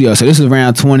the studio. So this was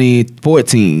around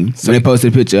 2014 when they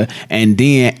posted a picture, and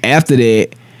then after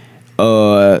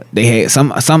that, they had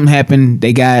something happened.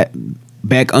 They got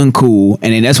back uncool,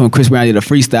 and then that's when Chris Brown did a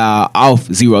freestyle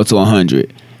off 0 to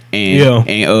 100,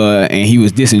 and he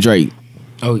was dissing Drake.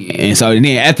 Oh yeah. And so then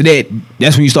after that,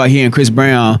 that's when you start hearing Chris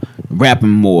Brown rapping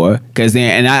more. Cause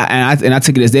then and I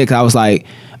took it as that because I was like,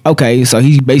 okay, so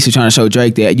he's basically trying to show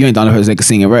Drake that you ain't the only person that can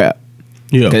sing and rap.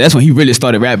 Yeah. Cause that's when he really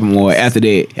started rapping more after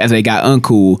they got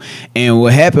uncool. And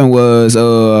what happened was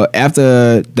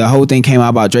after the whole thing came out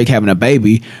about Drake having a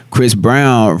baby, Chris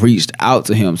Brown reached out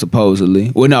to him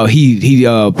supposedly. Well, no, he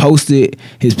posted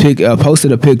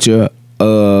a picture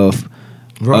of.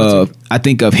 I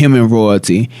think of him and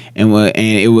Royalty, but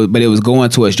it was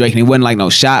going towards Drake, and it wasn't like no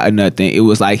shot or nothing. It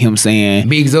was like him saying,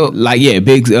 "Bigs up," like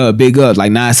big up,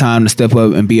 like now it's time to step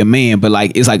up and be a man. But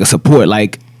like it's like a support,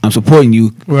 like I'm supporting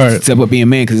you, right? Step up being a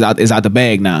man because it's out the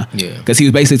bag now. Yeah, because he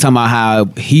was basically talking about how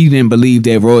he didn't believe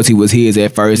that Royalty was his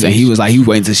at first, and he was like he was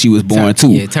waiting till she was born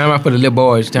too. Yeah, time out for the little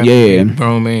boys. Time Yeah, for the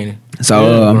grown man.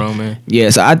 So grown man. Yeah,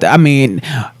 so I mean,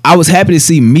 I was happy to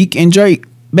see Meek and Drake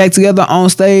back together on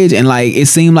stage, and like it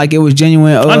seemed like it was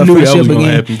genuine. I knew that friendship was gonna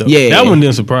again. happen though. Yeah, that one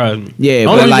didn't surprise me. Yeah,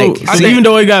 only but like, even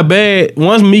though it got bad,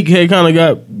 once Meek had kind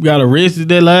of got arrested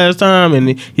that last time,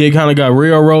 and he had kind of got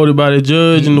railroaded by the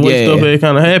judge and the way stuff had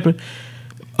kind of happened.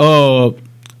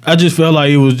 I just felt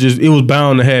like it was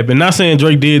bound to happen. Not saying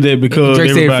Drake did that because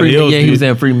Drake everybody else did. He was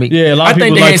saying free Meek. Yeah, a lot of I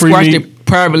think people they like had squashed Meek. it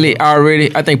privately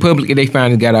already. I think publicly they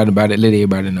finally got out about it. Let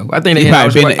everybody know. I think they It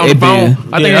had probably on the phone.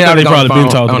 I think they probably been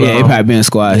talking about Yeah, it probably been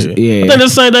squashed. Yeah. I think that's the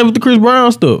same thing with the Chris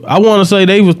Brown stuff. I want to say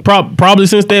they was probably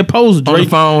since that post Drake on the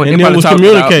phone and then was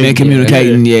communicating. Been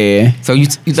communicating, yeah. So you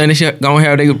think they should gonna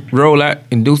have they roll out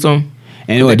and do something?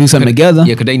 And do something together?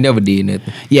 Yeah, because they never did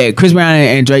nothing. Yeah, Chris Brown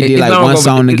and Drake did like one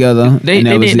song together. They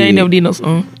never did no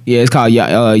song. Yeah, it's called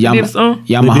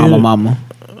Yamahama Mama.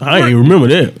 I ain't even remember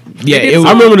that. Yeah,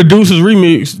 I remember the Deuces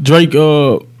remix. Drake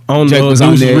on Drake the was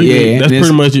Deuces on there, remix. yeah. That's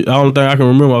pretty much it. The only thing I can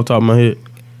remember off the top of my head.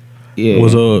 Yeah,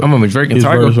 was I remember Drake and his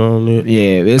Tiger. verse on it.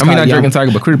 Yeah, it's not Drake and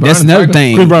Tiger, but Chris Brown. That's another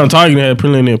thing. Chris Brown and Tiger had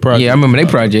plenty of their projects. Yeah, I remember they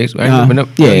projects.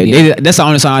 That's the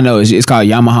only song I know. It's called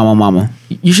Yamahama Mama.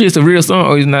 You sure it's a real song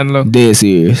or it's not low? Dead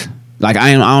serious. Like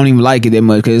I don't even like it that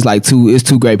much because it's like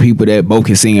two great people that both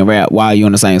can sing and rap while you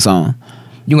on the same song.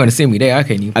 You gonna send me that? I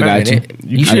can't even. I got you. That.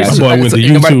 You sure? That boy went to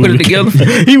YouTube. Nobody put it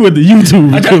together. He went to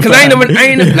YouTube Because I ain't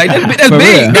never like that's For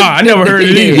big. real. Nah, I never heard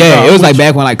it either. Yeah, it was like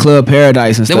back when like Club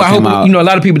Paradise and That's stuff why I came hope out. you know a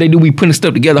lot of people they do be putting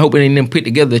stuff together, hoping they didn't put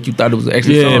together that you thought it was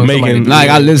actually song. making Like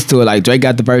I listened to it. Like Drake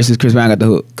got the verses, Chris Brown got the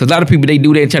hook. Because a lot of people they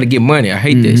do that and try to get money. I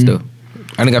hate that stuff.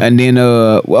 I think And then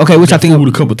okay, which I think fooled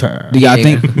a couple times. do y'all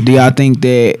think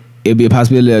that it'd be a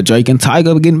possibility of Drake and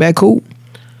Tiger getting back cool?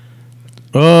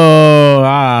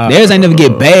 Theirs ain't never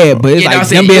get bad, but it's like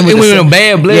them being with it wasn't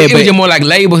bad blood. Yeah, it was just more like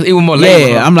labels. It was more labels.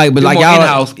 Yeah, I'm like, but like y'all,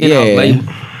 in-house label.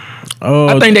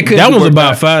 I think that could that be was worked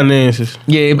about out. finances.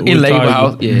 Yeah, with in label Tiger.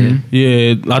 house. Yeah.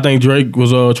 Yeah, I think Drake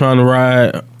was trying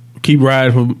to keep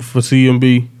riding for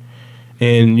CMB,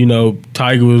 and you know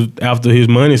Tiger was after his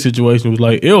money situation was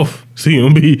like if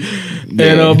CMB,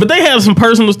 and but they had some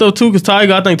personal stuff too because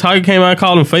I think Tiger came out and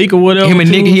called him fake or whatever. Him and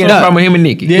too, Nicki, he had a so- problem with him and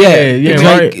Nicki.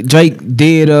 Yeah, Drake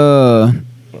did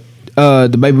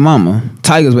the baby mama,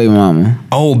 Tiger's baby mama.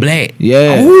 Oh, Black.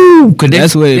 Yeah. Ooh, cause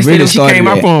That's where it really she started came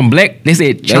out at. from Black. They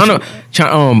said China.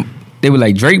 They were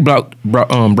like Drake brought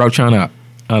China out.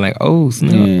 I was like, oh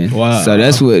snap. Yeah. Wow. So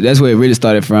that's where it really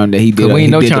started from. That he did. Cause we he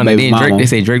ain't know did the China. baby Then Drake, mama. they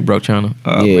say Drake brought China.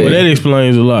 Yeah. Well, that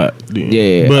explains a lot. Then.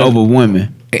 Yeah, but over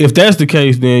women. if that's the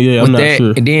case, then yeah, I'm not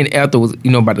sure. And then after was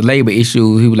about the labor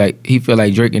issues, he felt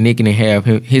like Drake and Nicki didn't have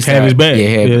his Have side. his back. Yeah,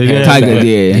 Yeah, have yeah. Tiger, his back.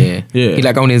 yeah. Yeah. He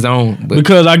like on his own. But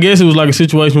Because I guess it was like a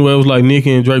situation where it was like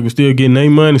Nicki and Drake were still getting their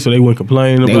money, so they weren't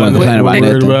complaining They about weren't complaining about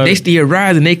worried nothing. they it. still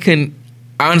rising. They couldn't.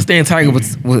 I understand Tiger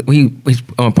was his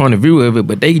point of view of it,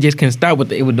 but they just couldn't stop what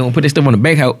they were doing. Put their stuff on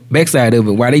the backside of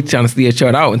it while they trying to still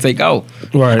shut out and take off.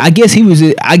 Right. I guess he was.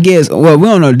 Well, we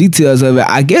don't know the details of it.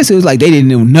 I guess it was like they didn't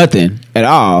do nothing at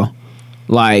all.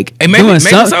 Like And maybe doing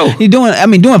so.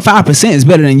 doing 5% is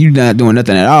better than you not doing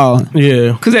nothing at all.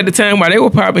 yeah. Because at the time while they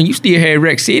were popping, you still had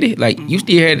Rec City. Like you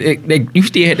still had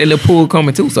that little pool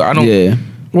coming too. So I don't. Yeah.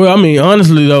 Well, I mean,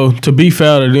 honestly though, to be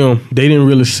fair to them, they didn't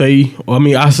really say. I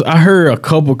mean, I heard a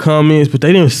couple comments, but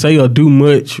they didn't say or do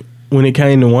much when it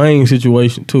came to Wayne's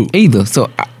situation too. Either. So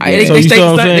you see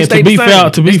what I'm saying? To be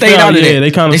fair, yeah,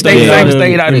 they kind of stayed out of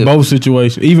it in both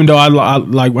situations. Even though I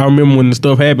remember when the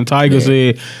stuff happened, Tiger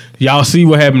said, "Y'all see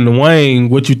what happened to Wayne?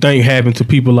 What you think happened to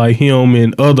people like him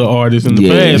and other artists in the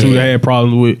past who had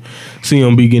problems with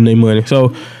CMB getting their money?"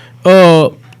 So,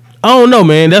 I don't know,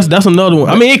 man. That's another one.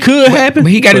 I mean, it could happen.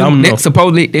 But he got it.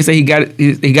 Supposedly, they say he got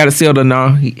it settled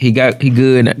now. He good. He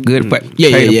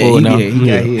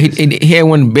had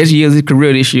one of the best years of his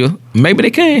career this year. Maybe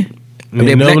they can.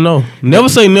 You never know. Never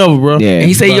say never, bro. Yeah. And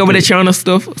he said he over there China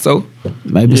stuff. So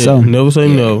maybe so. Never say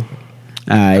no.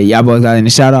 All right, y'all boys got any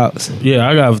shout outs? Yeah,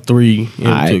 I got 3 in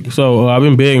particular. So I've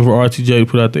been begging for RTJ to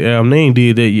put out the album. They ain't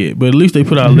did that yet, but at least they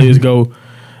put out Let's Go.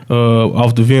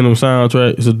 Off the Venom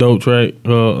soundtrack. It's a dope track.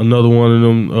 Another one of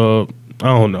them, I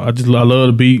don't know. I love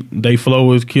the beat. They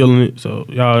flow is killing it. So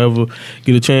y'all ever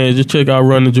get a chance, just check out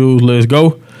Run the Jewels. Let's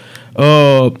go.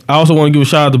 I also want to give a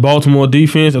shout out to Baltimore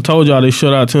defense. I told y'all they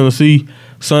shut out Tennessee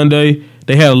Sunday.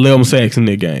 They had 11 sacks in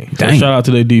their game. So shout out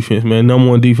to their defense, man. Number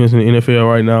 1 defense in the NFL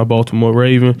right now, Baltimore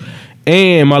Ravens.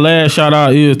 And my last shout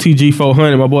out is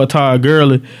TG400. My boy Ty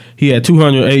Gurley. He had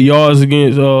 208 yards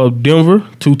against Denver,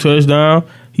 2 touchdowns.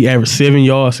 He averaged 7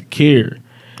 yards a carry.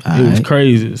 It was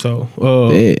crazy. So,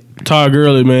 Ty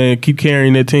Gurley, man, keep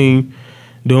carrying that team,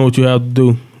 doing what you have to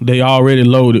do. They already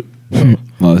loaded. But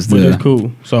that's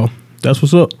cool. So, that's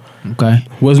what's up. Okay.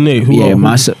 What's next?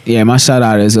 My shout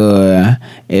out is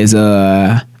what's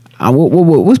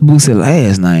Boosie's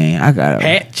last name? I got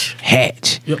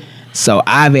Hatch. Yep. So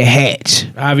Ivy Hatch.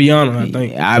 Aviana, I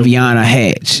think. Aviana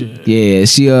Hatch. Yeah,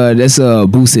 she that's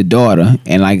Boosie's daughter.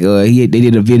 And like they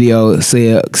did a video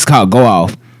it's called Go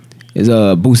Off. It's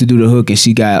Boosie do the hook and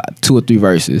she got 2 or 3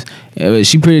 verses.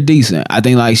 She pretty decent. I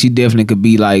think like she definitely could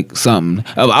be like something.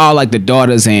 Of all like the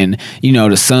daughters and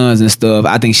the sons and stuff,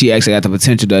 I think she actually got the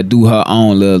potential to do her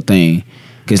own little thing.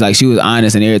 Cause like she was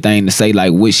honest and everything to say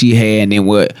like what she had and then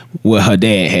what her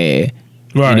dad had.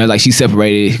 Right. Like she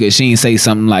separated because she didn't say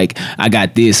something like I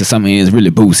got this or something is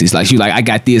really Boosie's. Like she was like I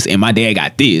got this and my dad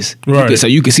got this. Right. So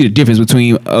you can see the difference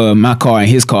between my car and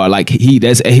his car. Like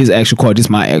that's his actual car, this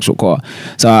my actual car.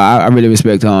 So I really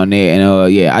respect her on that. And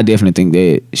I definitely think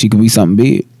that she could be something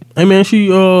big. Hey man, she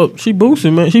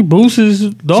Boosie, man. She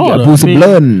Boosie's daughter. She got Boosie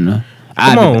blood in her.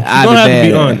 Come on, you don't have to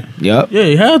be honest. Yep. Yeah,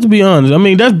 you have to be honest. I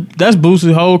mean that's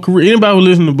Boosie's whole career. Anybody who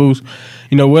listen to Boosie,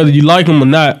 whether you like him or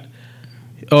not,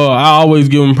 I always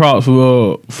give him props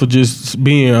for just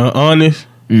being honest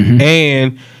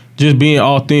and just being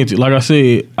authentic. Like I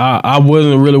said, I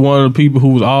wasn't really one of the people who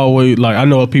was always like I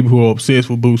know people who are obsessed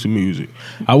with Boosie music.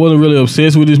 I wasn't really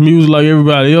obsessed with his music like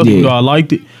everybody else, even though I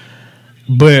liked it.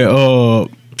 But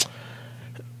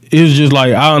it's just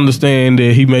like I understand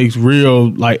that he makes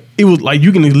real like it was like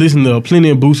you can listen to plenty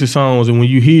of Boosie songs and when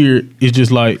you hear it, it's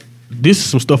just like this is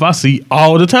some stuff I see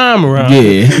all the time around.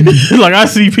 Yeah. Like I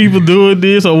see people doing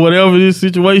this or whatever this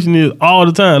situation is all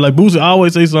the time. Like Boosie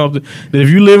always say something that if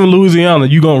you live in Louisiana,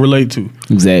 you gonna relate to.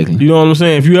 Exactly. You know what I'm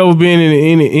saying? If you ever been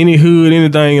in any hood,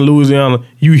 anything in Louisiana,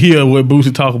 you hear what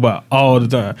Boosie talk about all the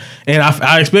time. And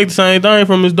I expect the same thing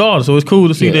from his daughter, so it's cool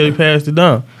to see that he passed it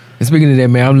down. And speaking of that,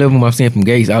 man, I'm loving my son from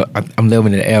Gates. I'm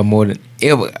loving the album more than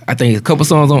ever. I think a couple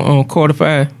songs on Quarter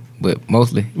 5. But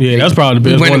mostly, that's probably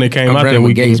the best one that came out that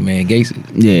week. Gates, man, Gates,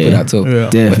 put out too. Yeah,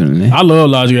 definitely. I love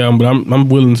Logic album, but I'm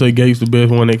willing to say Gates the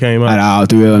best one that came out. Out of all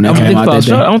 3 of them that came out that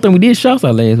day. I don't think we did shots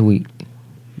out last week.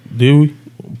 Did we?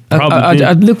 Probably.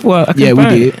 I looked for. I couldn't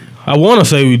find we did. I want to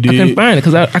say we did. I couldn't find it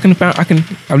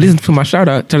because I listened to my shout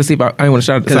out, try to see if I ain't want to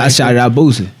shout out. Because I shouted out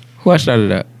Boosie. Who I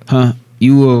shouted out? Huh?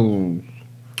 You were.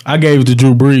 I gave it to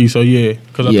Drew Brees, so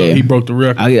because I thought he broke the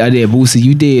record. I did Boosie.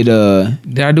 You did.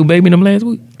 Did I do Baby them last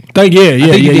week? You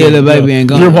did Lil Baby and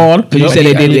Gun. Drip Harder. Because you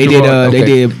said they did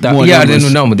more numbers. Yeah, I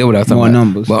didn't know. That's what I was talking more about.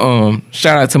 Numbers. But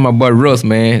shout out to my boy Russ,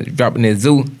 man, dropping that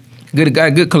Zoo. Good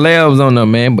collabs on them,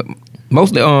 man. But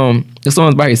mostly the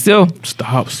songs by himself.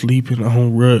 Stop sleeping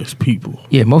on Russ, people.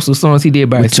 Yeah, most of the songs he did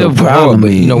by himself. But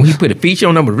he put a feature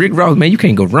on them with Rick Ross. Man, you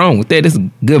can't go wrong with that. It's a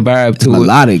good vibe to it.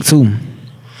 Melodic too.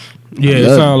 Yeah, it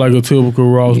sounds like a typical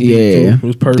Ross beat. Yeah, it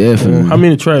was perfect. Definitely. How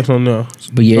many tracks on there?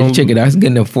 But check it out. It's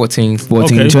getting them 14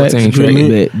 tracks.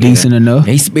 Decent enough. And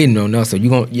he's spitting on us, so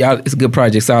y'all. It's a good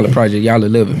project, solid project. Y'all will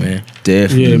love it, man.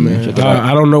 Definitely. Yeah, man.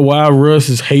 I don't know why Russ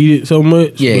is hated so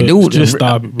much. Yeah, dude, just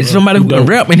stop it. Bro. It's somebody who can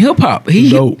rap in hip hop. He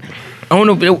dope. I don't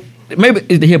know. Maybe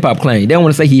it's the hip hop claim. They don't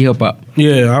want to say he hip hop.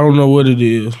 Yeah, I don't know what it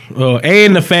is.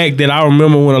 And the fact that I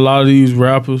remember when a lot of these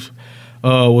rappers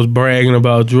was bragging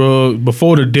about drugs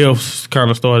before the deaths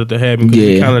kind of started to happen. Cause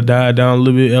he kind of died down a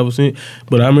little bit ever since.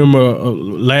 But I remember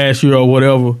last year or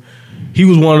whatever, he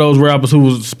was one of those rappers who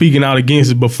was speaking out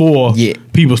against it before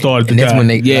people started to die. When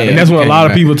and that's when a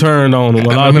lot of people turned on him.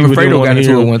 A lot of people didn't want to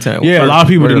hear him. One time. Yeah, a lot of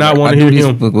people did not want to hear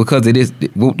him because of this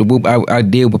whoop the whoop. I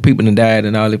deal with people that died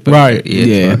and all that. Right.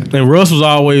 Yeah. And Russ was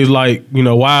always like,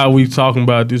 why are we talking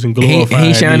about this and glorifying? He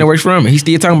ain't shying away from it. He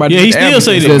still talking about. Yeah, he still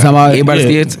say that.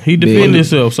 Everybody still. He defended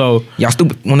himself. So y'all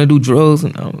stupid want to do drugs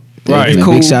and all. Right,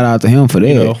 cool. Big shout out to him for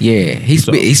that. Yeah, he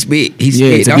spit.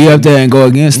 To be up there and go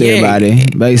against everybody,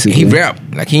 basically. He rap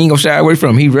like he ain't gonna shy away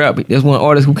from it. He rap. There's one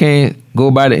artist who can't go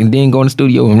about it and then go in the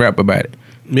studio and rap about it.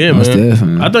 Yeah, man.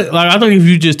 Definitely. I think if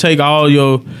you just take all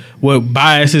what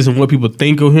biases and what people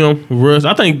think of him, Russ,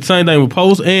 I think the same thing with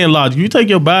Post and Logic. You take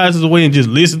your biases away and just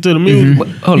listen to the music.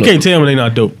 You can't tell me they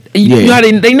not dope. You know how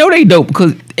they know they dope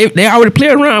because if they already play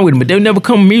around with him, but they'll never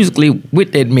come musically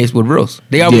with that mess with Russ.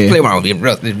 They always play around with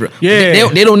Russ. Yeah,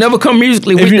 they don't never come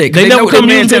musically with that. They never come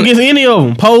musically against any of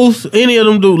them. Post, any of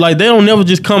them do. Like they don't never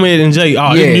just come in and say,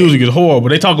 his music is horrible.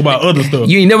 They talk about other stuff.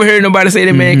 You ain't never heard nobody say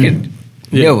that man can.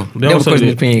 Never question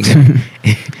his opinion.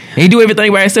 He do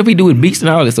everything by himself. He do with beats and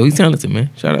all that. So he's talented, man.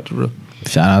 Shout out to Russ.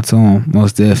 Shout out to him,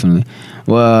 most definitely.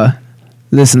 Well,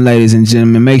 listen, ladies and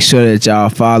gentlemen, make sure that y'all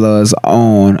follow us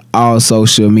on all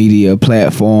social media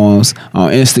platforms.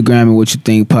 On Instagram, What You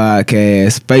Think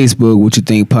Podcast, Facebook, What You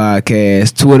Think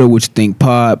Podcast, Twitter, What You Think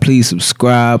Pod. Please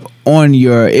subscribe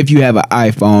if you have an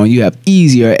iPhone, you have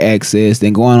easier access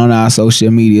than going on our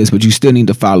social medias, but you still need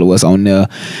to follow us on there.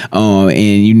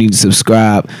 And you need to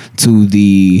subscribe to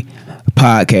the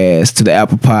podcast, to the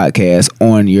Apple Podcast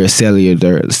on your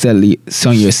cellular,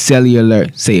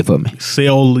 say it for me.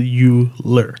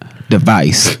 Cellular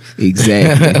device.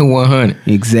 Exactly. 100.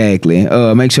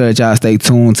 Exactly. Make sure that y'all stay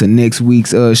tuned to next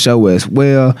week's show as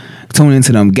well. Tune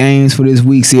into them games for this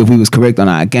week. See if we was correct on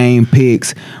our game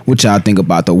picks. What y'all think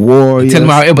about the Warriors? Tell them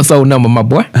our episode number, my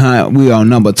boy. We on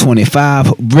number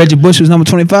 25. Reggie Bush was number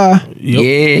 25? Yep.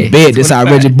 Yeah. Bet this our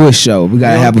Reggie Bush show. We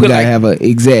gotta have a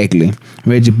exactly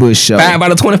Reggie Bush show. 5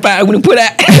 out of 25 we done put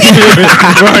out.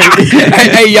 Right.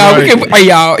 Hey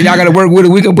y'all, y'all gotta work with it.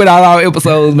 We can put out our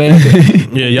episodes, man.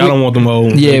 Yeah, y'all don't want them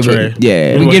old. Yeah, but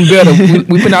we getting better.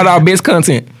 We put out our best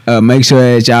content. Make sure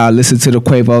that y'all listen to the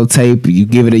Quavo tape. You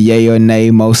give it a yay or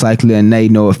nay. Most likely a nay.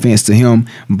 No offense to him,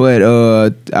 but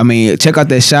check out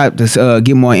that shot to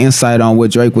get more insight on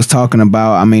what Drake was talking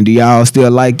about. I mean, do y'all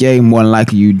still like Ye? More than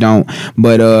likely you don't.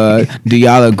 But do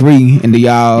y'all agree? And do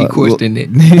y'all question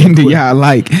it? Do y'all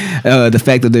like the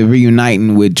fact that they're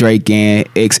reuniting with Drake and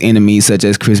ex-enemies such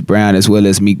as Chris Brown as well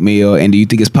as Meek Mill? And do you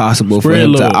think it's possible for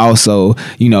him to also,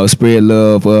 spread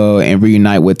love and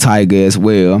reunite with Tyga as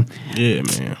well? Yeah,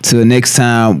 man. Till next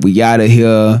time, we out of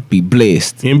here. Be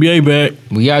blessed. NBA back.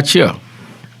 We out here.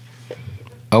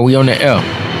 Oh, we on the L.